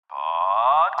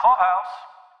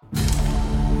Clubhouse.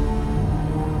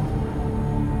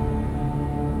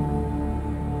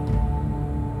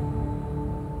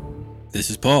 This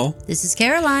is Paul. This is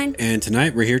Caroline. And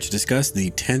tonight we're here to discuss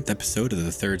the 10th episode of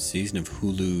the third season of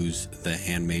Hulu's The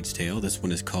Handmaid's Tale. This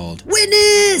one is called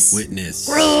Witness!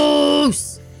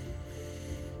 Gross!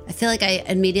 I feel like I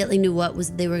immediately knew what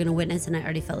they were going to witness, and I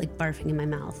already felt like barfing in my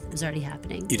mouth. It was already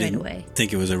happening You right didn't away.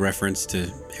 think it was a reference to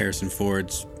Harrison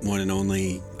Ford's one and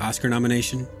only Oscar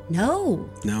nomination? No.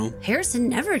 No? Harrison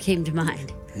never came to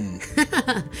mind.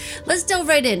 Let's delve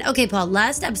right in. Okay, Paul,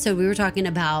 last episode we were talking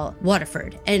about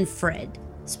Waterford and Fred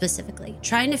specifically,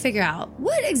 trying to figure out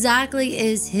what exactly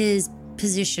is his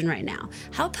position right now.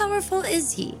 How powerful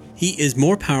is he? He is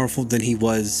more powerful than he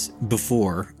was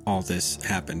before all this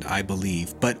happened, I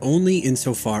believe, but only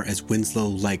insofar as Winslow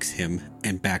likes him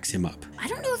and backs him up. I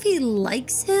don't know if he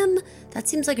likes him. That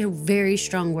seems like a very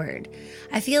strong word.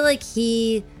 I feel like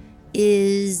he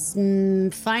is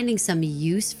finding some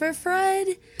use for Fred.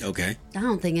 Okay. I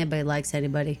don't think anybody likes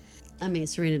anybody. I mean,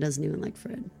 Serena doesn't even like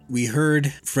Fred. We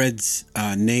heard Fred's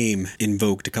name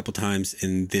invoked a couple times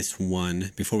in this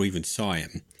one before we even saw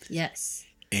him. Yes.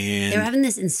 And They were having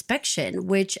this inspection,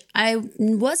 which I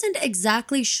wasn't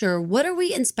exactly sure. What are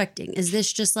we inspecting? Is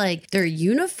this just like their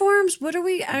uniforms? What are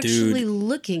we actually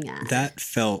looking at? that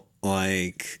felt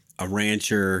like a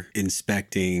rancher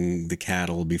inspecting the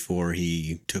cattle before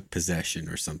he took possession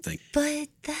or something. But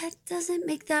that doesn't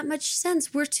make that much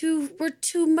sense. We're too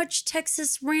much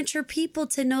Texas rancher people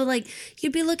to know, like,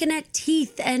 you'd be looking at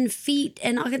teeth and feet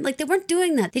and like they weren't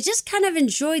doing that. They just kind of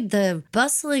enjoyed the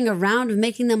bustling around of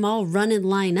making them all run and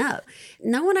line up.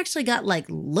 No one actually got like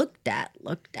looked at.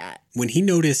 When he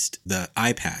noticed the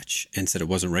eye patch and said it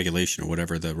wasn't regulation or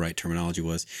whatever the right terminology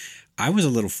was, I was a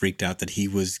little freaked out that he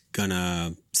was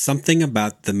gonna something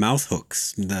about the mouth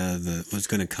hooks was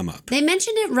gonna come up. They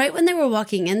mentioned it right when they were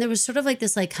walking in. There was sort of like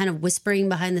this like kind of whispering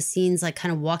behind the scenes, like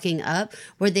kind of walking up,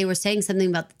 where they were saying something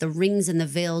about the rings and the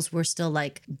veils were still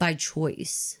like by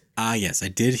choice. Ah, yes, I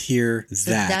did hear that.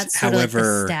 So that's sort However, of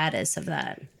like the status of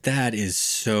that. that is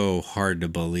so hard to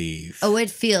believe. Oh, it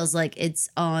feels like it's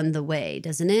on the way,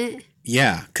 doesn't it?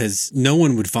 Yeah, because no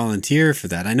one would volunteer for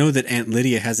that. I know that Aunt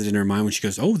Lydia has it in her mind when she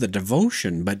goes, oh, the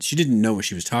devotion, but she didn't know what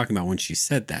she was talking about when she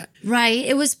said that. Right.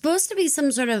 It was supposed to be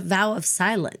some sort of vow of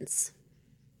silence.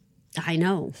 I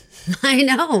know. I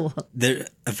know.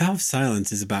 A vow of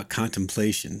silence is about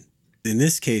contemplation. In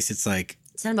this case, it's like,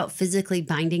 It's not about physically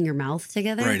binding your mouth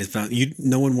together. right, it's about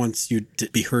no one wants you to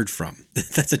be heard from.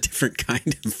 That's a different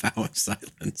kind of vow of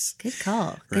silence. Good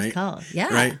call. Good Right? call.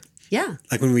 Yeah. Right? Yeah.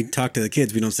 Like when we talk to the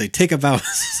kids, we don't say, take a vow of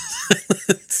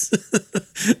silence.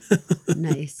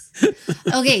 Nice.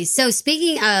 Okay, so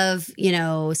speaking of,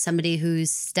 somebody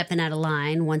who's stepping out of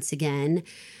line once again,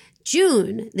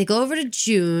 June. They go over to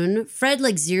June. Fred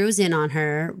like zeroes in on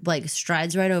her, like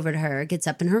strides right over to her, gets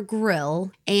up in her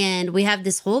grill, and we have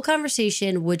this whole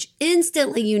conversation, which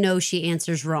instantly she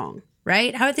answers wrong,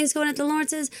 right? How are things going at the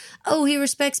Lawrences? Oh, he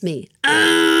respects me.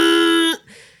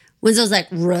 Winslow's like,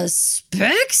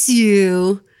 respects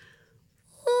you?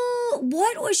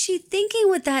 What was she thinking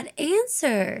with that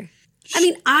answer? I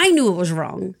mean, I knew it was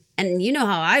wrong. And you know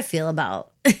how I feel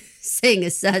about saying a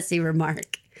sassy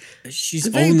remark. She's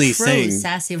I'm very only pro saying,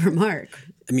 sassy remark.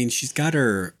 I mean, she's got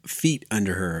her feet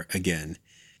under her again.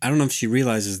 I don't know if she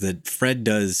realizes that Fred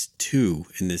does too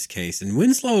in this case. And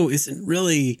Winslow isn't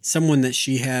really someone that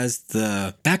she has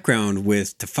the background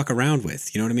with to fuck around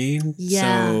with. You know what I mean?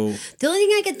 Yeah. So, The only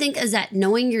thing I could think is that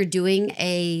knowing you're doing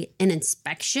an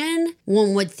inspection,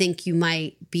 one would think you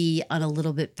might be on a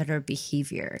little bit better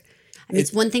behavior. I mean,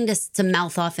 it's one thing to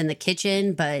mouth off in the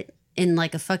kitchen, but in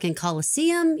like a fucking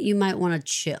coliseum, you might want to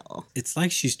chill. it's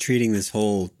like she's treating this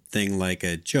whole thing like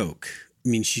a joke. I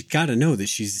mean, she's got to know that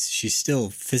she's still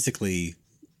physically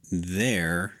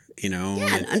there,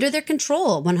 Yeah, and under their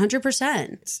control,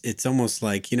 100%. It's almost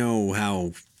like,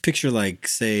 how picture like,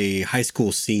 say, high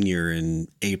school senior in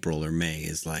April or May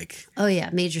is like. Oh, yeah,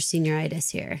 major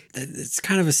senioritis here. It's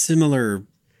kind of a similar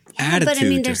attitude But I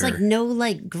mean, to there's her. like no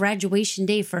like graduation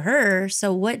day for her.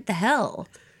 So what the hell?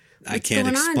 I What's can't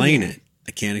going on explain here? it.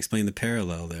 I can't explain the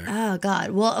parallel there. Oh,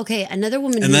 God. Well, okay, another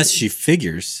woman. Unless she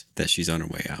figures that she's on her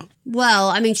way out. Well,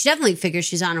 I mean, she definitely figures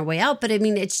she's on her way out. But I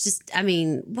mean, it's just,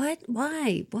 what?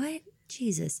 Why? What?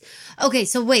 Jesus. Okay,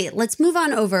 so wait, let's move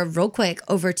on real quick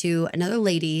over to another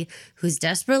lady who's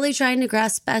desperately trying to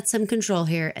grasp at some control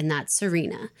here, and that's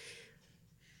Serena.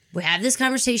 We have this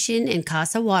conversation in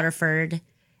Casa Waterford,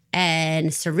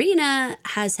 and Serena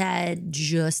has had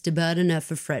just about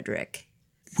enough of Frederick.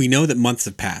 We know that months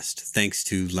have passed thanks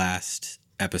to last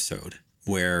episode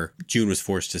where June was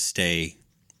forced to stay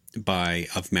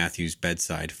of Matthew's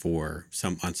bedside for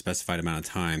some unspecified amount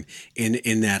of time.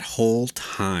 In that whole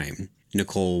time,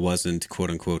 Nicole wasn't quote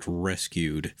unquote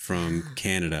rescued from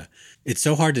Canada. It's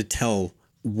so hard to tell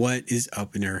what is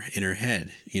up in her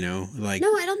head, like.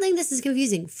 No, I don't think this is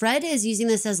confusing. Fred is using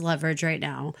this as leverage right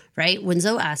now, right?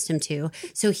 Winslow asked him to.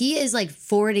 So he is like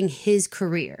forwarding his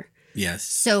career. Yes.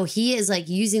 So he is like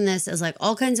using this as like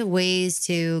all kinds of ways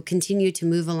to continue to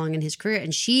move along in his career.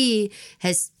 And she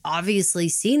has obviously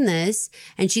seen this.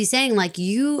 And she's saying like,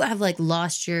 you have like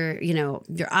lost your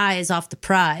eyes off the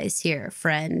prize here,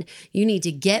 friend. You need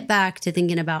to get back to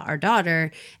thinking about our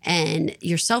daughter, and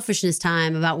your selfishness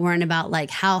time about worrying about like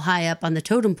how high up on the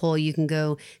totem pole you can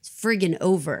go is friggin'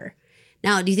 over.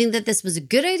 Now, do you think that this was a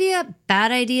good idea,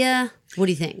 bad idea? What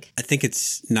do you think? I think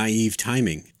it's naive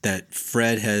timing that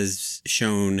Fred has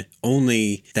shown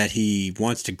only that he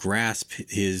wants to grasp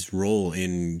his role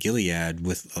in Gilead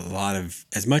with a lot of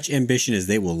as much ambition as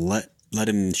they will let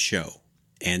him show.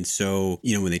 And so,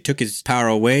 when they took his power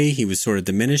away, he was sort of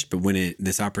diminished. But when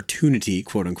this opportunity,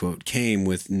 quote unquote, came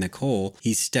with Nicole,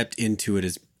 he stepped into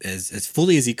it as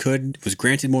fully as he could, was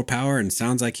granted more power, and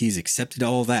sounds like he's accepted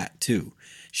all that too.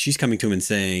 She's coming to him and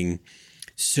saying,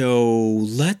 so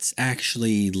let's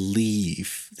actually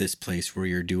leave this place where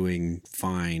you're doing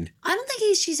fine. I don't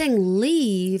think she's saying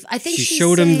leave. I think she she's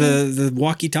showed saying, him the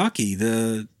walkie-talkie,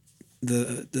 the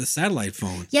satellite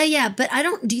phone. Yeah, but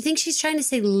do you think she's trying to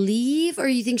say leave, or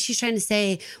you think she's trying to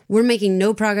say we're making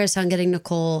no progress on getting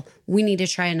Nicole, we need to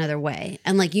try another way,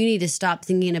 and like you need to stop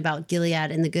thinking about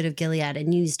Gilead and the good of Gilead,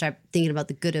 and you need to start thinking about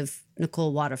the good of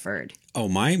Nicole Waterford? Oh,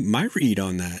 my read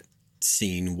on that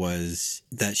scene was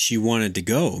that she wanted to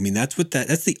go. I mean, that's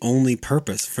the only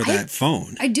purpose for that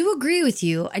phone. I do agree with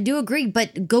you. I do agree,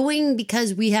 but going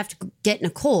because we have to get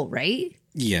Nicole, right?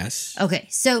 Yes. Okay,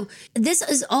 so this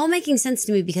is all making sense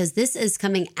to me because this is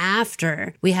coming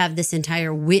after we have this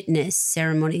entire witness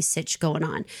ceremony sitch going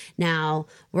on. Now,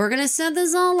 we're going to set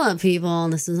this all up, people.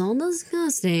 This is all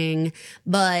disgusting,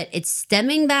 but it's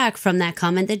stemming back from that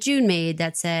comment that June made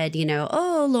that said,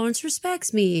 oh, Lawrence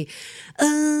respects me.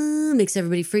 Makes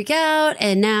everybody freak out.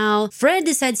 And now Fred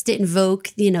decides to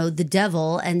invoke, the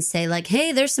devil and say like,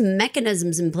 hey, there's some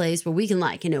mechanisms in place where we can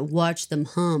like, watch them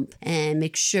hump and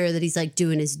make sure that he's like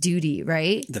doing his duty,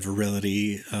 right? The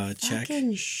virility check.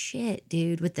 Fucking shit,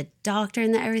 dude, with the doctor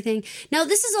and everything. Now,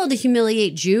 this is all to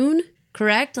humiliate June,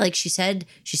 correct? Like she said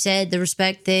the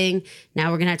respect thing.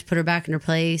 Now we're going to have to put her back in her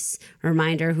place,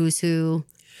 remind her who's who,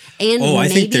 and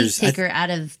maybe take her out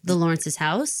of the Lawrence's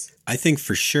house. I think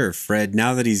for sure, Fred,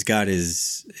 now that he's got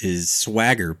his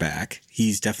swagger back,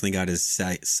 he's definitely got his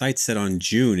sights set on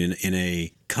June in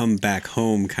a come back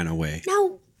home kind of way.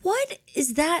 Now, what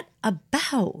is that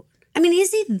about? I mean,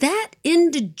 is he that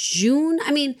into June?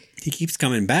 I mean, he keeps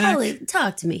coming back. Holly,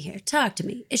 talk to me here. Talk to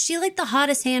me. Is she like the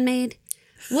hottest handmaid?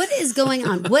 What is going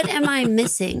on? What am I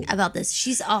missing about this?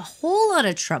 She's a whole lot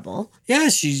of trouble. Yeah,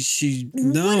 she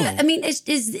no. I mean, is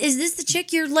this the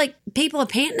chick you're like people are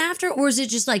panting after, or is it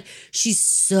just like she's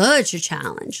such a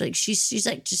challenge? Like she's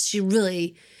like just she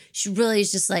really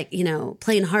is just like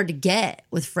playing hard to get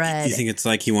with Fred. You think it's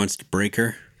like he wants to break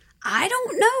her? I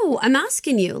don't know. I'm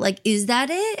asking you, like, is that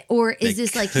it? Or is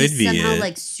this like he's somehow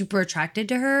like super attracted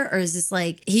to her? Or is this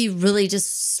like he really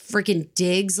just freaking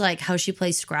digs like how she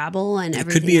plays Scrabble and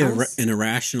everything else? It could be an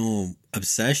irrational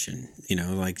obsession,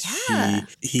 like yeah.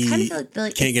 he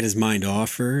can't get his mind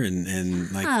off her and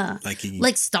he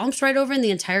like stomps right over in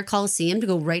the entire Coliseum to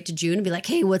go right to June and be like,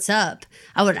 hey, what's up?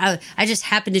 I just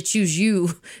happened to choose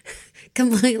you.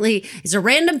 Completely. It's a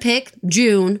random pick,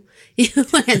 June. You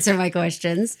answer my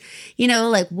questions.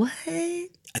 Like what? I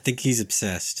think he's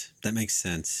obsessed. That makes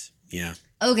sense. Yeah.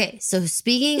 Okay, so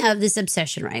speaking of this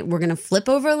obsession, right, we're going to flip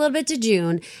over a little bit to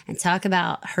June and talk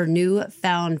about her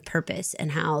newfound purpose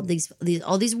and how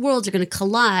all these worlds are going to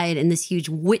collide in this huge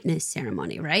witness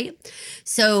ceremony, right?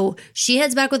 So she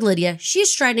heads back with Lydia.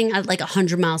 She's striding at like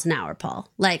 100 miles an hour, Paul.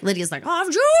 Like Lydia's like, oh,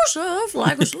 Joseph,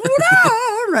 like slow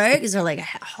down, right? Because they're like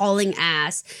hauling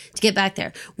ass to get back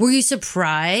there. Were you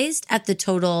surprised at the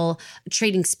total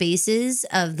trading spaces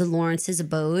of the Lawrence's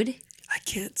abode? I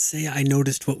can't say I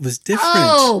noticed what was different.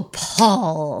 Oh,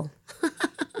 Paul.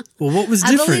 Well, what was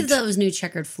different? I believe that was new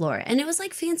checkered floor. And it was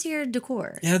like fancier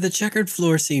decor. Yeah, the checkered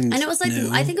floor seemed And it was like, new.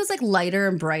 I think it was like lighter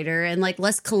and brighter and like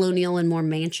less colonial and more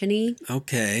mansion-y.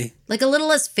 Okay. Like a little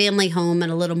less family home and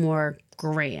a little more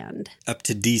grand. Up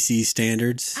to DC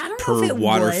standards I don't know per if it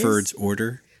Waterford's was.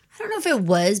 order. I don't know if it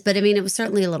was, but I mean, it was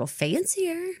certainly a little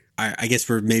fancier. I guess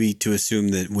we're maybe to assume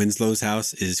that Winslow's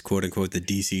house is quote unquote the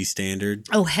DC standard.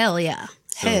 Oh, hell yeah.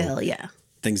 Hell yeah.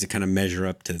 Things that kind of measure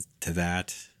up to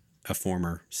that. a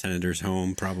former senator's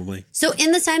home, probably. So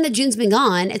in the time that June's been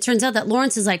gone, it turns out that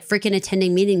Lawrence is like freaking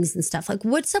attending meetings and stuff. Like,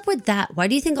 what's up with that? Why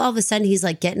do you think all of a sudden he's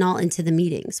like getting all into the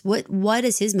meetings? What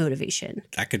is his motivation?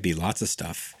 That could be lots of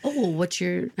stuff. Oh, what's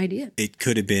your idea? It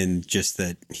could have been just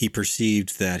that he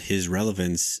perceived that his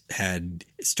relevance had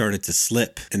started to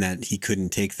slip and that he couldn't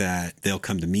take that "they'll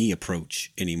come to me"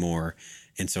 approach anymore.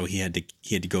 And so he had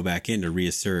to go back in to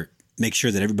reassert, make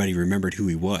sure that everybody remembered who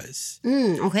he was.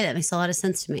 Okay, that makes a lot of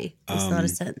sense to me. Makes a lot of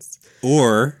sense.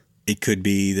 Or it could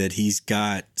be that he's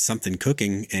got something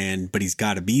cooking, but he's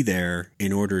got to be there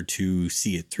in order to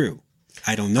see it through.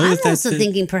 I don't know. I'm also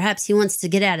thinking perhaps he wants to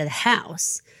get out of the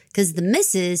house because the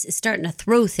missus is starting to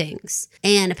throw things.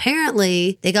 And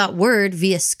apparently they got word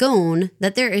via Scone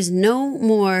that there is no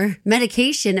more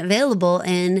medication available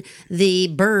in the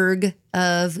burg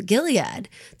of Gilead.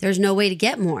 There's no way to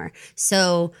get more.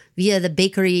 So via the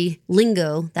bakery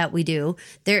lingo that we do,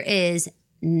 there is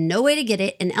no way to get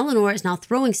it, and Eleanor is now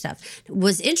throwing stuff. It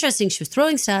was interesting, she was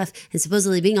throwing stuff and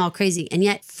supposedly being all crazy and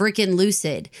yet freaking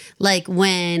lucid. Like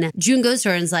when June goes to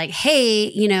her and is like,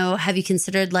 hey, have you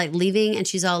considered like leaving? And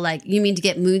she's all like, you mean to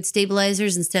get mood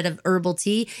stabilizers instead of herbal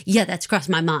tea? Yeah, that's crossed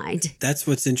my mind. That's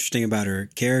what's interesting about her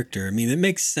character. I mean, it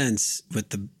makes sense with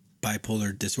the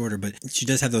bipolar disorder, but she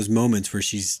does have those moments where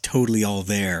she's totally all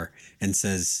there and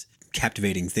says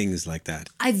captivating things like that.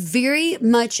 I very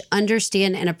much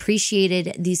understand and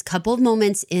appreciated these couple of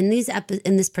moments in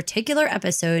this particular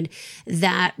episode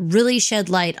that really shed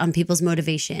light on people's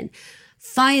motivation.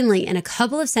 Finally, in a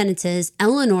couple of sentences,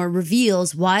 Eleanor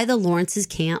reveals why the Lawrences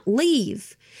can't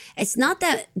leave. It's not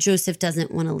that Joseph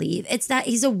doesn't want to leave. It's that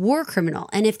he's a war criminal.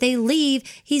 And if they leave,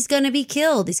 he's going to be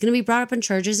killed. He's going to be brought up on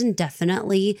charges and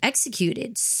definitely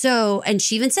executed. So, and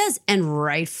she even says, and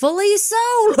rightfully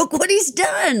so. Look what he's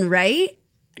done, right?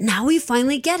 Now we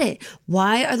finally get it.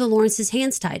 Why are the Lawrences'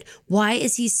 hands tied? Why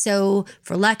is he so,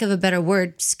 for lack of a better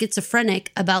word,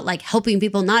 schizophrenic about like helping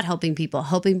people, not helping people,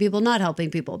 helping people, not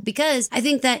helping people? Because I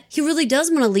think that he really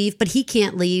does want to leave, but he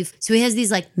can't leave. So he has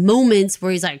these like moments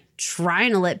where he's like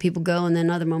trying to let people go, and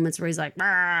then other moments where he's like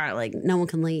no one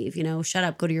can leave, shut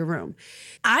up, go to your room.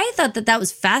 I thought that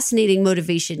was fascinating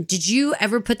motivation. Did you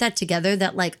ever put that together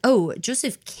that like, oh,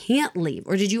 Joseph can't leave?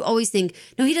 Or did you always think,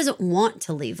 no, he doesn't want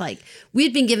to leave? Like we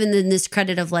had been given this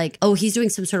credit of like, oh, he's doing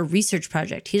some sort of research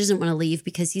project. He doesn't want to leave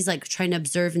because he's like trying to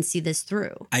observe and see this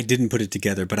through. I didn't put it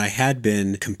together, but I had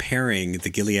been comparing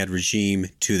the Gilead regime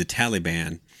to the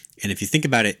Taliban. And if you think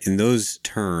about it in those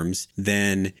terms,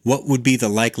 then what would be the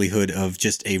likelihood of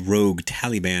just a rogue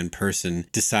Taliban person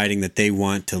deciding that they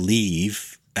want to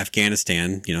leave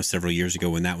Afghanistan, several years ago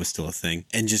when that was still a thing,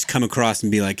 and just come across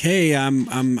and be like, hey,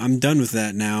 I'm done with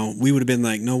that now? We would have been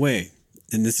like, no way.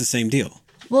 And it's the same deal.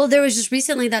 Well, there was just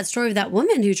recently that story of that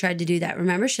woman who tried to do that.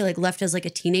 Remember, she like left as like a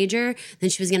teenager, then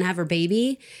she was going to have her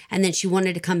baby, and then she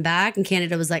wanted to come back, and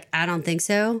Canada was like, I don't think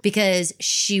so, because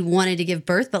she wanted to give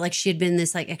birth, but like she had been in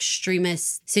this like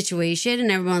extremist situation, and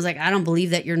everyone was like, I don't believe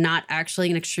that you're not actually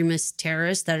an extremist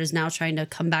terrorist that is now trying to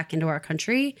come back into our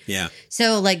country. Yeah.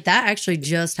 So like that actually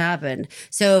just happened.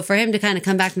 So for him to kind of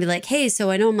come back and be like, hey,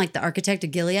 so I know I'm like the architect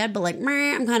of Gilead, but like,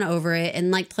 I'm kind of over it,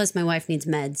 and like plus my wife needs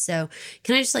meds, so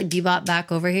can I just like bebop back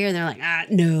over here? And they're like,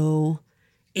 no,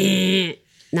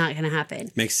 not gonna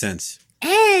happen. Makes sense.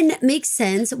 And makes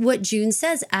sense what June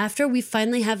says after we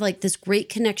finally have like this great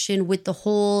connection with the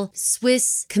whole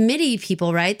Swiss committee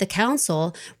people, right? The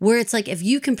council, where it's like, if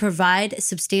you can provide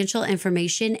substantial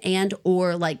information and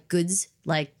or like goods,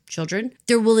 like children,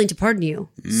 they're willing to pardon you.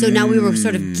 So now we were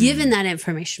sort of given that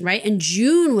information, right? And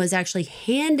June was actually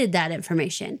handed that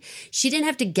information. She didn't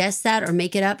have to guess that or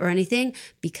make it up or anything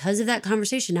because of that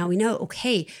conversation. Now we know,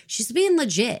 okay, she's being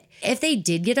legit. If they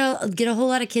did get a whole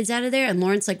lot of kids out of there and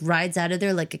Lawrence like rides out of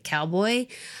there like a cowboy,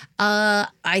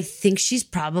 I think she's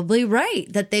probably right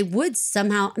that they would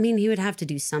somehow, I mean, he would have to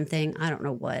do something. I don't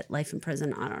know what, life in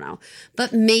prison, I don't know.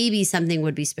 But maybe something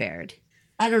would be spared.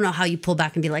 I don't know how you pull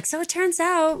back and be like, so it turns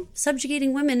out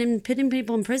subjugating women and putting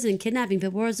people in prison and kidnapping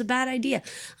people was a bad idea.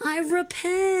 I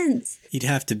repent. He'd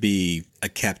have to be a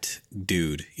kept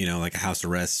dude, like a house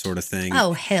arrest sort of thing.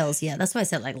 Oh, hells yeah. That's why I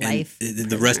said like life.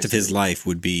 The rest of his life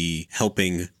would be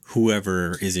helping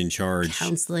whoever is in charge.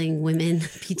 Counseling women,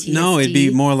 PTSD. No, it'd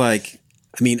be more like,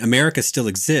 America still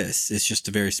exists. It's just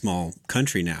a very small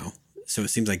country now. So it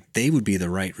seems like they would be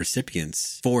the right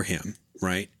recipients for him,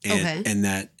 right? And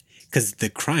that... Because the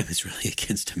crime is really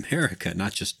against America,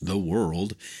 not just the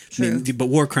world. True. But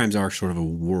war crimes are sort of a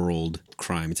world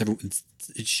crime. It's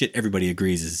shit everybody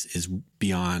agrees is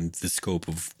beyond the scope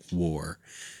of war.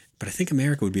 But I think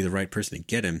America would be the right person to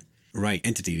get him, right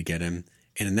entity to get him.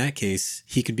 And in that case,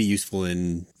 he could be useful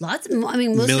in Lots of, I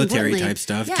mean, most military importantly, type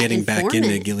stuff, yeah, getting back into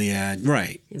informant. Gilead.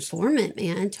 Right. Informant,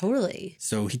 man, totally.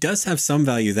 So he does have some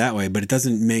value that way, but it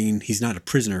doesn't mean he's not a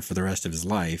prisoner for the rest of his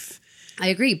life. I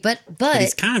agree, but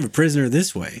He's kind of a prisoner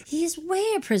this way. he's way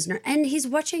a prisoner, and he's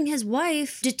watching his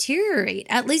wife deteriorate.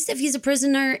 At least if he's a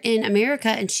prisoner in America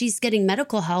and she's getting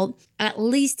medical help, at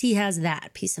least he has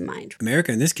that peace of mind.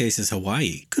 America in this case is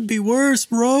Hawaii. Could be worse,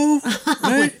 bro.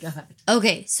 Right?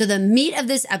 Okay, so the meat of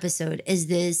this episode is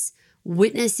this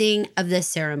witnessing of the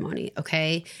ceremony,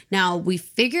 okay? Now, we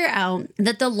figure out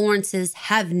that the Lawrences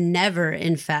have never,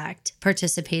 in fact,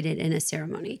 participated in a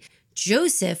ceremony.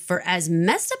 Joseph, for as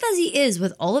messed up as he is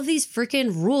with all of these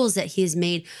freaking rules that he has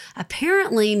made,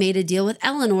 apparently made a deal with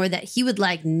Eleanor that he would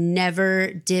like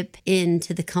never dip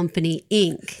into the company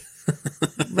ink.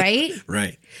 Right?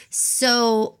 Right.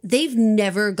 So they've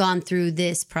never gone through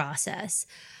this process.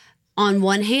 On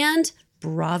one hand,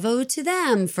 bravo to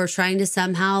them for trying to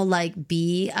somehow like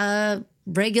be a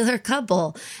regular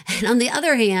couple. And on the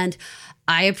other hand,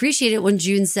 I appreciate it when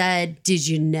June said, did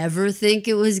you never think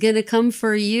it was going to come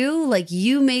for you? Like,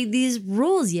 you made these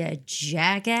rules, you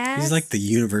jackass. He's like the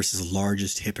universe's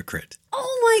largest hypocrite.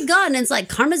 Oh my God. And it's like,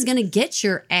 karma's going to get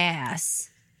your ass.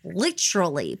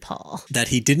 Literally, Paul. That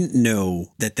he didn't know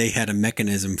that they had a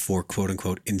mechanism for quote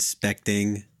unquote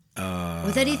inspecting.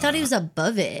 Or that he thought he was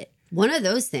above it. One of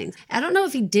those things. I don't know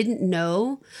if he didn't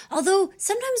know. Although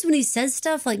sometimes when he says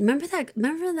stuff like, remember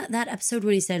that episode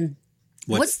when he said,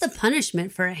 What's the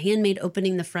punishment for a handmaid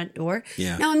opening the front door?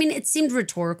 Yeah. Now, I mean, it seemed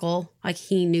rhetorical, like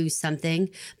he knew something.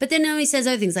 But then he says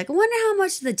other things like, I wonder how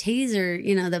much the taser,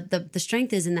 you know, the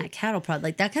strength is in that cattle prod,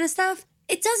 like that kind of stuff.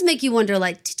 It does make you wonder,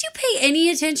 like, did you pay any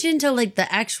attention to like the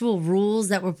actual rules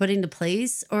that were put into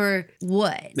place or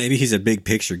what? Maybe he's a big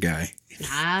picture guy.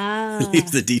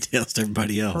 Leaves the details to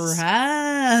everybody else.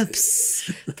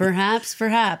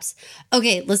 Perhaps.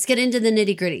 Okay, let's get into the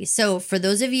nitty gritty. So for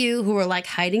those of you who are like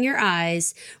hiding your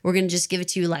eyes, we're going to just give it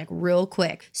to you like real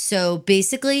quick. So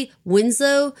basically,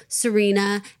 Winslow,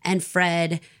 Serena, and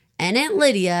Fred and Aunt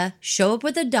Lydia show up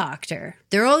with a doctor.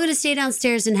 They're all going to stay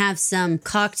downstairs and have some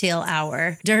cocktail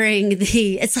hour during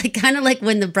it's like kind of like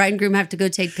when the bride and groom have to go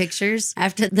take pictures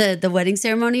after the wedding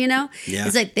ceremony, you know? Yeah.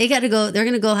 It's like they're going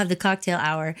to go have the cocktail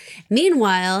hour.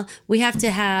 Meanwhile, we have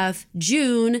to have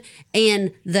June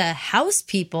and the house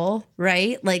people,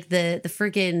 right? Like the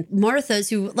freaking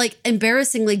Marthas who like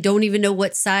embarrassingly don't even know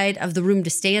what side of the room to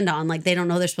stand on. Like they don't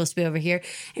know they're supposed to be over here.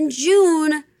 And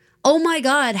June, oh my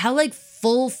God, how like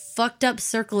full fucked up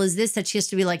circle is this that she has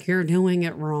to be like, you're doing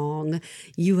it wrong.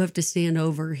 You have to stand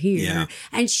over here. Yeah.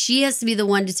 And she has to be the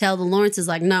one to tell the Lawrences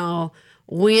like, no,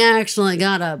 we actually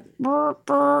gotta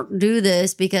do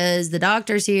this because the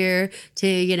doctor's here to,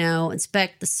 you know,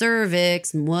 inspect the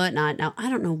cervix and whatnot. Now,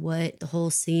 I don't know what the whole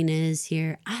scene is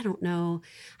here. I don't know.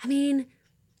 I mean,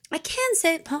 I can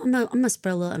say, Paul, I'm gonna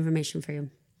spread a little information for you.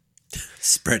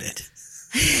 Spread it.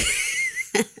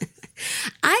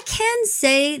 I can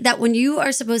say that when you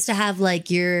are supposed to have like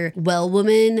your well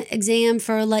woman exam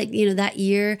for like, you know, that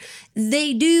year,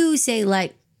 they do say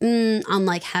like, on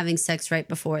like having sex right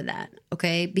before that.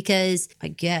 Okay. Because I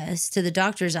guess to the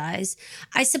doctor's eyes,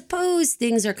 I suppose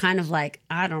things are kind of like,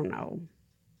 I don't know,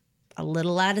 a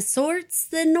little out of sorts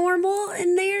than normal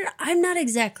in there. I'm not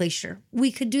exactly sure.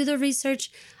 We could do the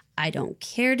research. I don't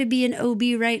care to be an OB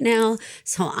right now,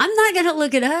 so I'm not going to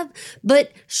look it up.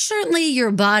 But certainly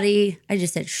your body, I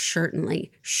just said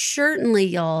certainly,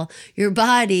 y'all, your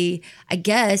body, I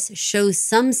guess, shows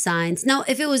some signs. Now,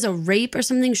 if it was a rape or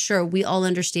something, sure, we all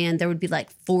understand there would be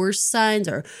like force signs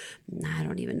or I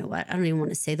don't even know what. I don't even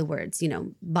want to say the words, you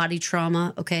know, body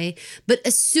trauma, okay? But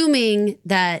assuming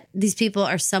that these people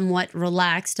are somewhat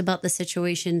relaxed about the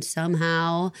situation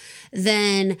somehow,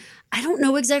 then I don't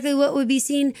know exactly what would be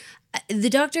seen. The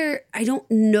doctor, I don't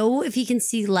know if he can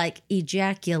see like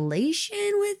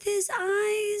ejaculation with his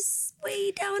eyes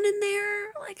way down in there.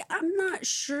 Like, I'm not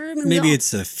sure. I mean, Maybe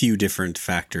it's a few different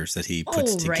factors that he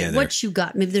puts together. Right. What you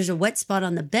got? Maybe there's a wet spot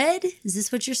on the bed. Is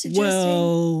this what you're suggesting?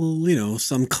 Well, you know,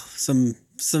 some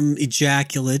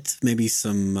ejaculate, maybe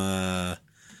some.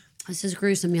 This is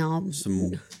gruesome, y'all.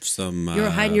 Some. You were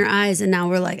hiding your eyes, and now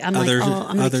we're like, I'm other, like, oh,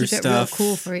 I'm gonna keep stuff, it real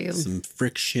cool for you. Some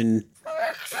friction.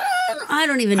 I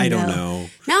don't even know. I don't know.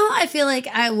 Now I feel like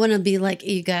I want to be like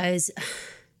you guys.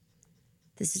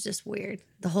 This is just weird.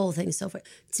 The whole thing is so weird.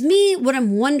 To me, what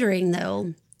I'm wondering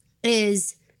though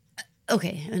is,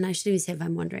 okay, and I shouldn't even say if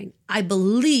I'm wondering. I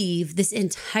believe this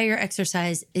entire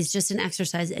exercise is just an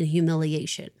exercise in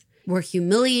humiliation. We're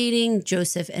humiliating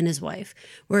Joseph and his wife.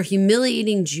 We're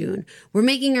humiliating June. We're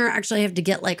making her actually have to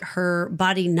get like her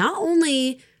body not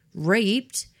only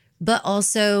raped, but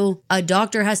also a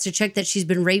doctor has to check that she's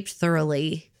been raped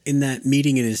thoroughly. In that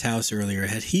meeting in his house earlier,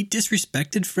 had he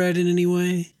disrespected Fred in any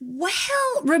way? Well,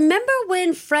 remember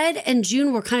when Fred and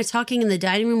June were kind of talking in the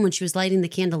dining room when she was lighting the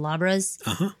candelabras?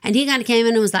 Uh-huh. And he kind of came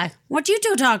in and was like, what you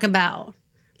two talk about?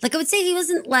 Like, I would say he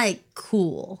wasn't, like,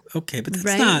 cool. Okay, but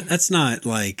Right? that's not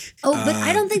like Oh, but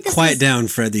I don't think this quiet was- down,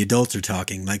 Fred, the adults are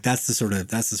talking. Like that's the sort of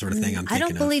thing I'm thinking I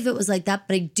don't of. believe it was like that,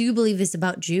 but I do believe it's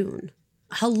about June.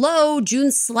 Hello,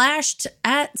 June slashed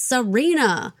at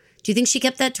Serena. Do you think she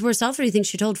kept that to herself, or do you think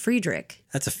she told Friedrich?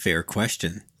 That's a fair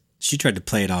question. She tried to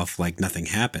play it off like nothing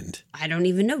happened. I don't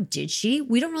even know. Did she?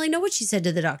 We don't really know what she said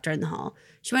to the doctor in the hall.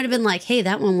 She might have been like, hey,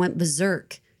 that one went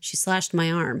berserk. She slashed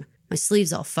my arm. My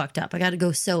sleeve's all fucked up. I got to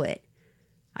go sew it.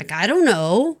 Like, I don't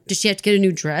know. Did she have to get a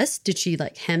new dress? Did she,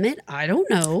 like, hem it? I don't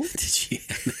know. Did she,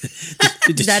 Is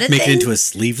did that she a make thing? it into a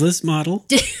sleeveless model?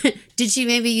 Did she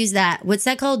maybe use that? What's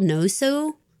that called?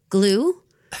 No-sew glue?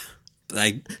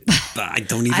 I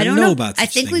don't even I don't know know. about I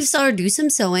such think we things. saw her do some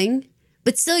sewing,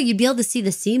 but still, you'd be able to see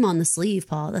the seam on the sleeve,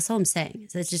 Paul. That's all I'm saying.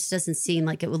 So it just doesn't seem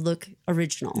like it would look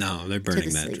original. No, they're to burning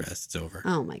the that sleeve. dress. It's over.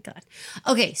 Oh my God.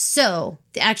 Okay, so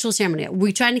the actual ceremony. Are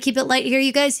we trying to keep it light here,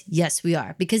 you guys? Yes, we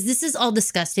are, because this is all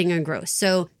disgusting and gross.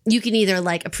 So you can either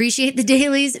like appreciate the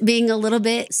dailies being a little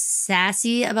bit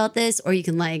sassy about this, or you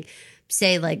can like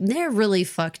say like they're really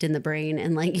fucked in the brain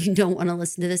and like you don't want to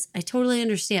listen to this. I totally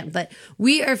understand. But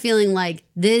we are feeling like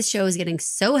this show is getting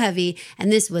so heavy and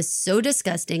this was so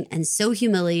disgusting and so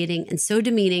humiliating and so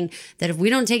demeaning that if we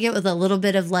don't take it with a little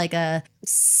bit of like a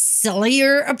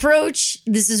sillier approach,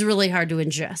 this is really hard to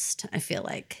ingest, I feel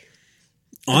like.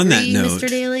 On that Agree, note, Mr.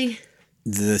 Daly?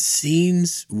 the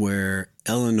scenes where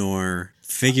Eleanor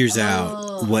figures Oh.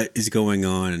 out what is going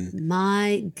on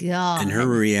My God. and her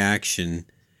reaction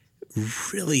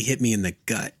really hit me in the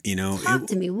gut. You know, Talk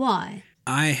to me. Why?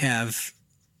 I have,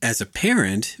 as a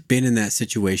parent, been in that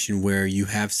situation where you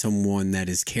have someone that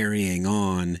is carrying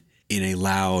on in a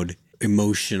loud,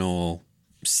 emotional,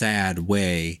 sad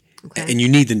way, Okay. and you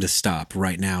need them to stop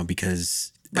right now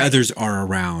because Right. others are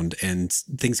around and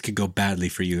things could go badly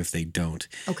for you if they don't.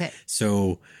 Okay.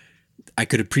 So I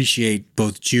could appreciate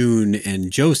both June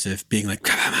and Joseph being like,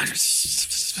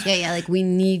 Yeah. Like we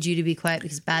need you to be quiet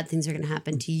because bad things are going to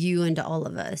happen to you and to all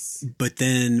of us. but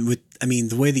then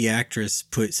the way the actress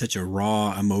put such a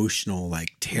raw, emotional,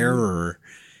 like terror,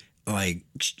 like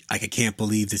I can't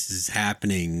believe this is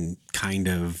happening kind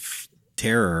of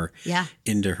terror Yeah.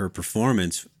 into her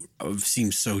performance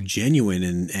seems so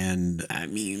genuine and I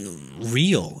mean,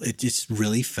 real. It just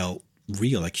really felt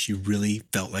real. Like she really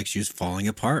felt like she was falling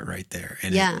apart right there.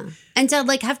 And Yeah. And to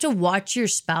like have to watch your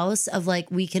spouse of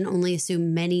like, we can only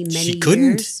assume many she years.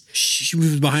 couldn't. She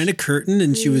was behind a curtain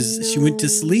and she went to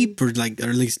sleep or at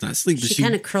least not sleep. But She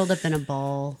kind of curled up in a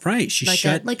ball. right. She like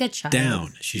shut like a child.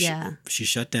 down. She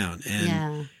shut down. And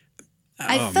Yeah. oh,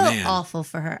 I felt man. awful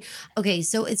for her. Okay,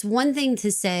 so it's one thing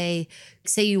to say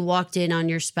you walked in on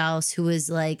your spouse who was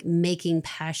like making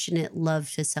passionate love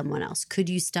to someone else. Could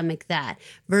you stomach that?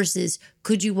 Versus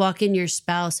could you walk in your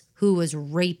spouse who was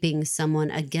raping someone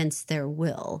against their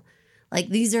will? Like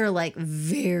these are like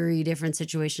very different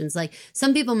situations. Like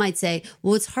some people might say,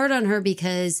 well, it's hard on her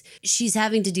because she's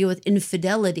having to deal with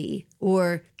infidelity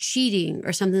or cheating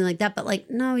or something like that. But like,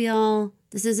 no, y'all,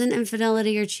 this isn't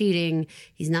infidelity or cheating.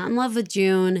 He's not in love with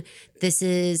June. This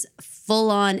is full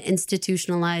on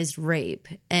institutionalized rape.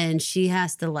 And she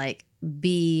has to like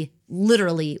be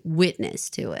literally witness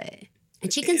to it.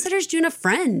 And she considers June a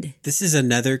friend. This is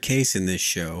another case in this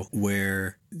show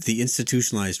where the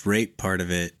institutionalized rape part of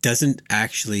it doesn't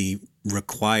actually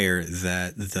require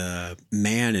that the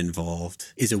man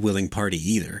involved is a willing party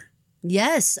either.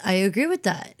 Yes, I agree with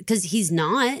that because he's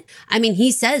not. I mean,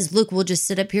 he says, look, we'll just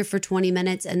sit up here for 20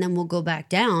 minutes and then we'll go back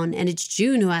down. And it's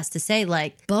June who has to say,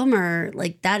 like, bummer,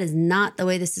 like, that is not the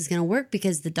way this is going to work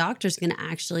because the doctor's going to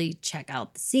actually check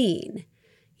out the scene,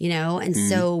 you know? And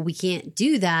so we can't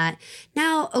do that.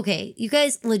 Now, okay, you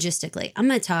guys, logistically, I'm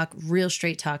going to talk real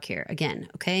straight talk here again,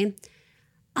 okay?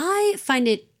 I find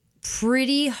it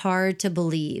pretty hard to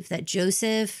believe that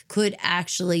Joseph could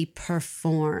actually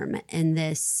perform in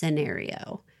this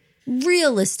scenario.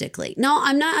 Realistically. No,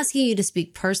 I'm not asking you to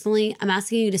speak personally. I'm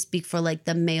asking you to speak for like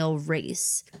the male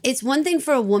race. It's one thing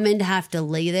for a woman to have to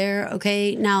lay there,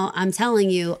 okay? Now, I'm telling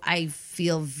you, I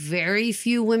feel very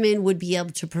few women would be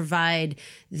able to provide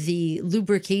the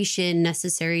lubrication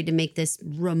necessary to make this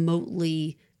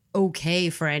remotely okay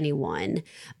for anyone,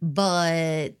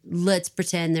 but let's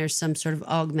pretend there's some sort of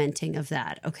augmenting of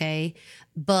that, okay?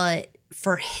 But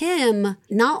for him,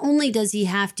 not only does he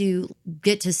have to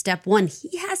get to step one,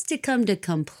 he has to come to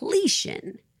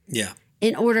completion Yeah.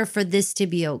 in order for this to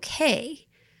be okay.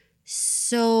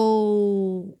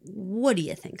 So, what do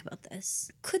you think about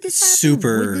this? Could this happen?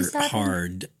 Super Would this happen?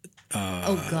 hard.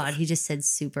 Oh, God, he just said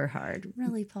super hard.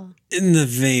 Really, Paul? In the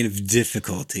vein of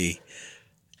difficulty.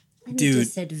 And Dude. he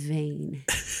just said vain.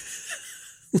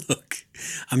 Look,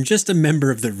 I'm just a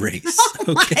member of the race,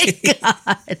 okay? My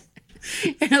God.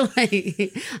 You're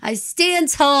like, I stand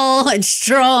tall and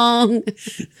strong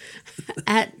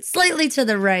at slightly to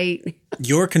the right.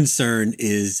 Your concern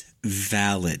is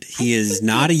valid. He is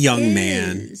not a young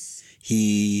man. Is.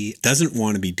 He doesn't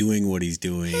want to be doing what he's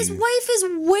doing. His wife is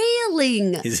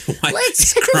wailing. His wife like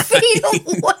is 10 feet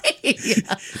crying. away.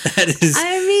 That is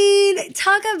I mean,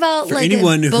 talk about For like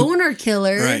anyone a who- boner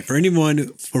killer. right. For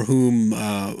anyone for whom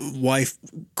wife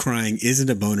crying isn't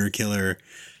a boner killer,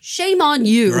 Shame on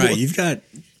you. right? You've got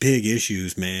big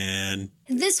issues, man.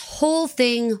 This whole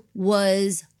thing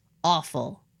was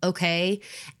awful, okay?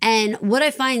 And what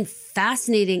I find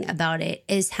fascinating about it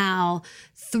is how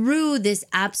through this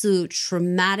absolute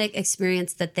traumatic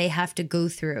experience that they have to go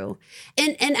through,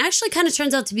 and actually kind of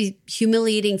turns out to be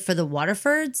humiliating for the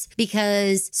Waterfords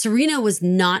because Serena was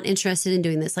not interested in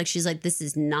doing this. Like, she's like, this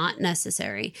is not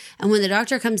necessary. And when the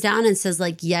doctor comes down and says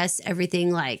like, yes,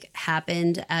 everything like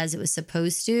happened as it was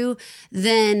supposed to,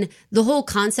 then the whole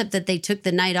concept that they took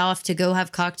the night off to go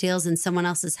have cocktails in someone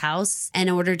else's house in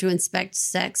order to inspect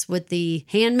sex with the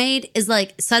handmaid is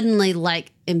like suddenly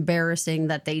like embarrassing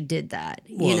that they did that.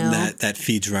 Well, you know? and that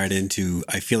feeds right into,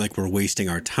 I feel like we're wasting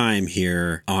our time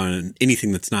here on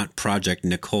anything that's not Project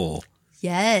Nicole.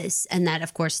 Yes. And that,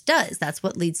 of course, does. That's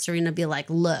what leads Serena to be like,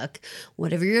 look,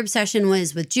 whatever your obsession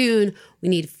was with June, we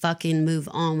need to fucking move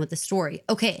on with the story.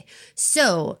 Okay.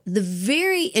 So the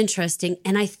very interesting,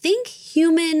 and I think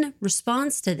human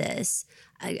response to this,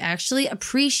 I actually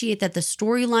appreciate that the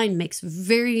storyline makes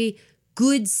very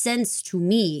good sense to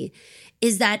me,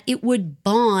 is that it would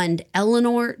bond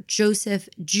Eleanor, Joseph,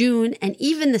 June, and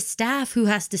even the staff who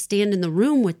has to stand in the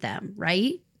room with them,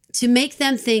 right? To make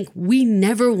them think we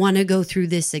never want to go through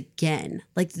this again.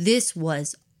 Like, this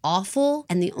was awful.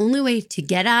 And the only way to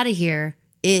get out of here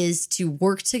is to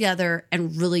work together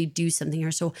and really do something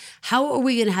here. So how are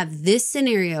we going to have this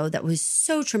scenario that was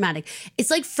so traumatic? It's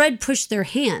like Fred pushed their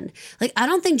hand. Like, I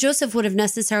don't think Joseph would have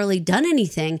necessarily done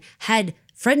anything had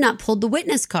Fred not pulled the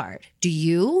witness card. Do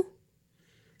you?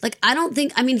 Like, I don't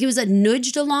think, I mean, he was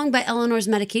nudged along by Eleanor's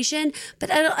medication, but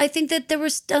I think that they were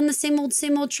on the same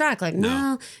old track. Like,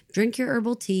 well, drink your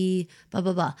herbal tea, blah,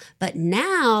 blah, blah. But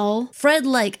now Fred,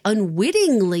 like,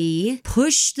 unwittingly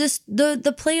pushed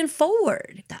the plan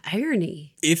forward. The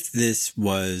irony. If this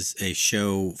was a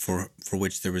show for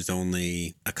which there was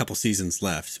only a couple seasons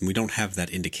left, and we don't have that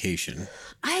indication,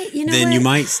 then you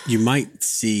might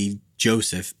see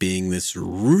Joseph being this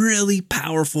really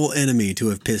powerful enemy to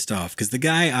have pissed off, because the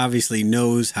guy obviously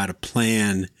knows how to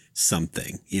plan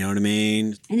something. You know what I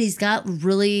mean? And he's got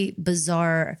really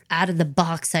bizarre out of the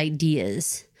box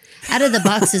ideas. Out of the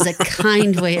box is a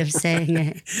kind way of saying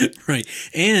it. Right.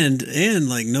 And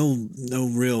like no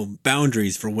real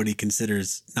boundaries for what he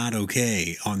considers not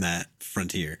okay on that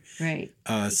frontier. Right.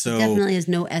 So he definitely has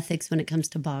no ethics when it comes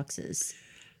to boxes.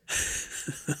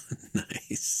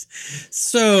 Nice.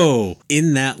 So,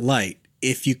 in that light,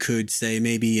 if you could say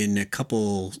maybe in a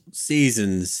couple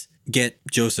seasons, get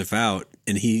Joseph out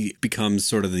and he becomes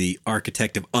sort of the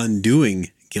architect of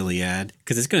undoing Gilead,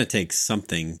 because it's going to take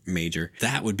something major,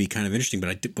 that would be kind of interesting.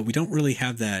 But we don't really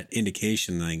have that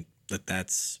indication like that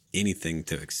that's anything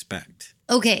to expect.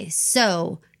 Okay,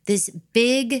 so this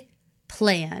big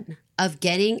plan of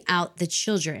getting out the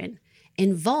children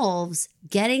involves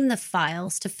getting the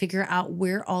files to figure out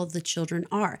where all the children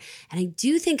are. And I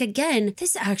do think, again,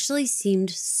 this actually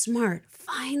seemed smart,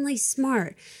 finally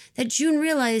smart, that June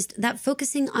realized that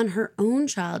focusing on her own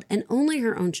child and only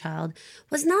her own child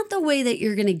was not the way that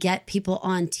you're going to get people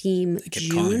on team They kept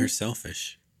June. calling her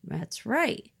selfish. That's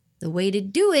right. The way to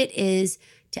do it is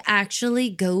to actually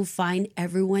go find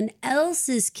everyone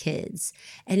else's kids.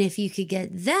 And if you could get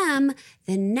them,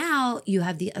 then now you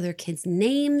have the other kids'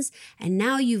 names, and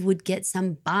now you would get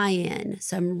some buy-in,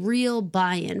 some real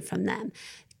buy-in from them.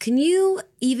 Can you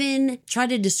even try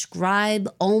to describe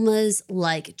Alma's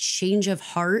like change of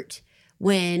heart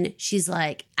when she's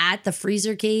like at the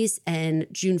freezer case and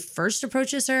June first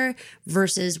approaches her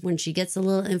versus when she gets a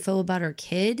little info about her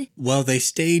kid? Well, they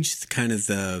staged kind of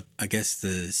the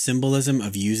symbolism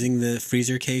of using the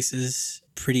freezer cases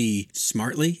pretty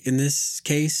smartly in this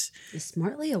case. Is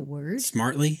smartly a word?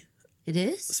 Smartly? It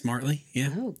is? Smartly,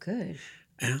 yeah. Oh, good.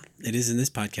 Yeah, it is in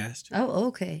this podcast. Oh,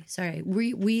 okay. Sorry.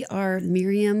 We are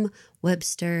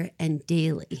Merriam-Webster and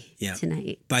Daily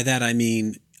tonight. By that, I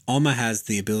mean Alma has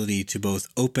the ability to both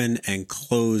open and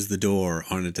close the door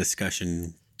on a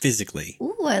discussion physically.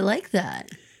 Ooh, I like that.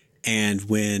 And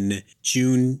when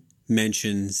June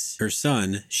mentions her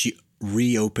son, she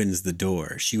reopens the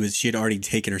door. She had already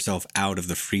taken herself out of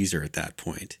the freezer at that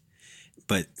point.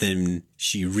 But then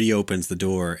she reopens the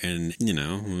door and,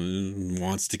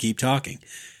 wants to keep talking.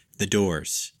 The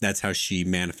doors. That's how she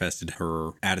manifested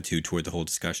her attitude toward the whole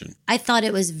discussion. I thought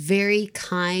it was very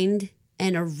kind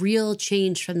and a real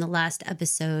change from the last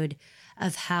episode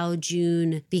of how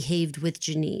June behaved with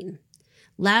Janine.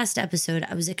 Last episode,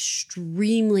 I was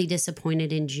extremely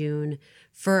disappointed in June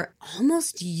for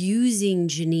almost using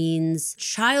Janine's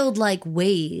childlike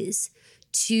ways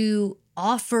to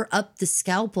offer up the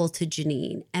scalpel to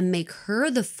Janine and make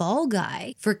her the fall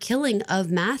guy for killing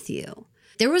of Matthew.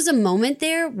 There was a moment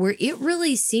there where it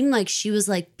really seemed like she was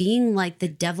like being like the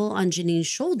devil on Janine's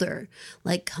shoulder.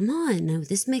 Like, come on, no,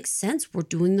 this makes sense. We're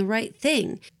doing the right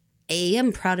thing. I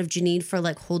am proud of Janine for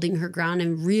like holding her ground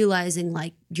and realizing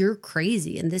like you're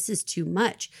crazy and this is too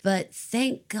much. But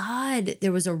thank God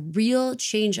there was a real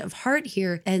change of heart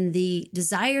here and the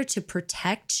desire to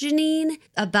protect Janine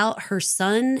about her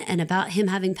son and about him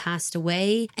having passed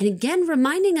away. And again,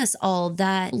 reminding us all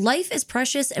that life is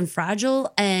precious and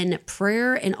fragile, and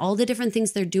prayer and all the different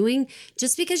things they're doing.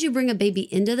 Just because you bring a baby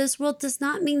into this world does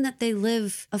not mean that they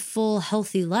live a full,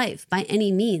 healthy life by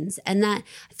any means. And that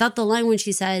I thought the line when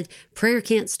she said, prayer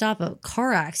can't stop a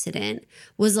car accident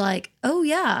was like, oh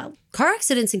yeah, car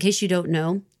accidents, in case you don't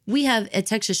know, we have at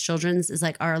Texas Children's is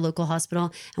like our local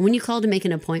hospital. And when you call to make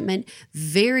an appointment,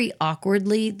 very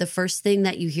awkwardly, the first thing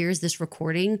that you hear is this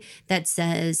recording that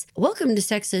says, welcome to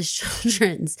Texas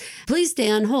Children's. Please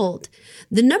stay on hold.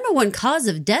 The number one cause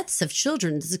of deaths of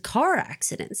children is car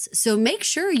accidents. So make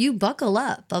sure you buckle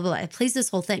up, blah, blah, blah. It plays this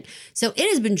whole thing. So it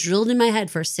has been drilled in my head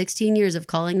for 16 years of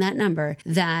calling that number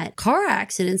that car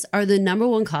accidents are the number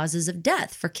one causes of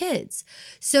death for kids.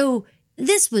 So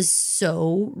this was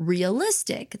so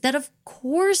realistic that of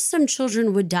course some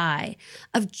children would die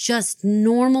of just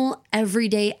normal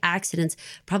everyday accidents,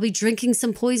 probably drinking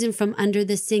some poison from under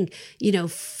the sink,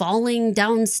 falling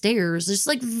downstairs. Just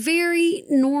like very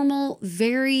normal,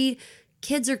 very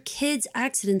kids are kids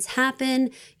accidents happen.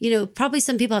 Probably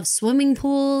some people have swimming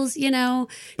pools,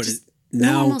 But just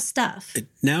normal stuff. It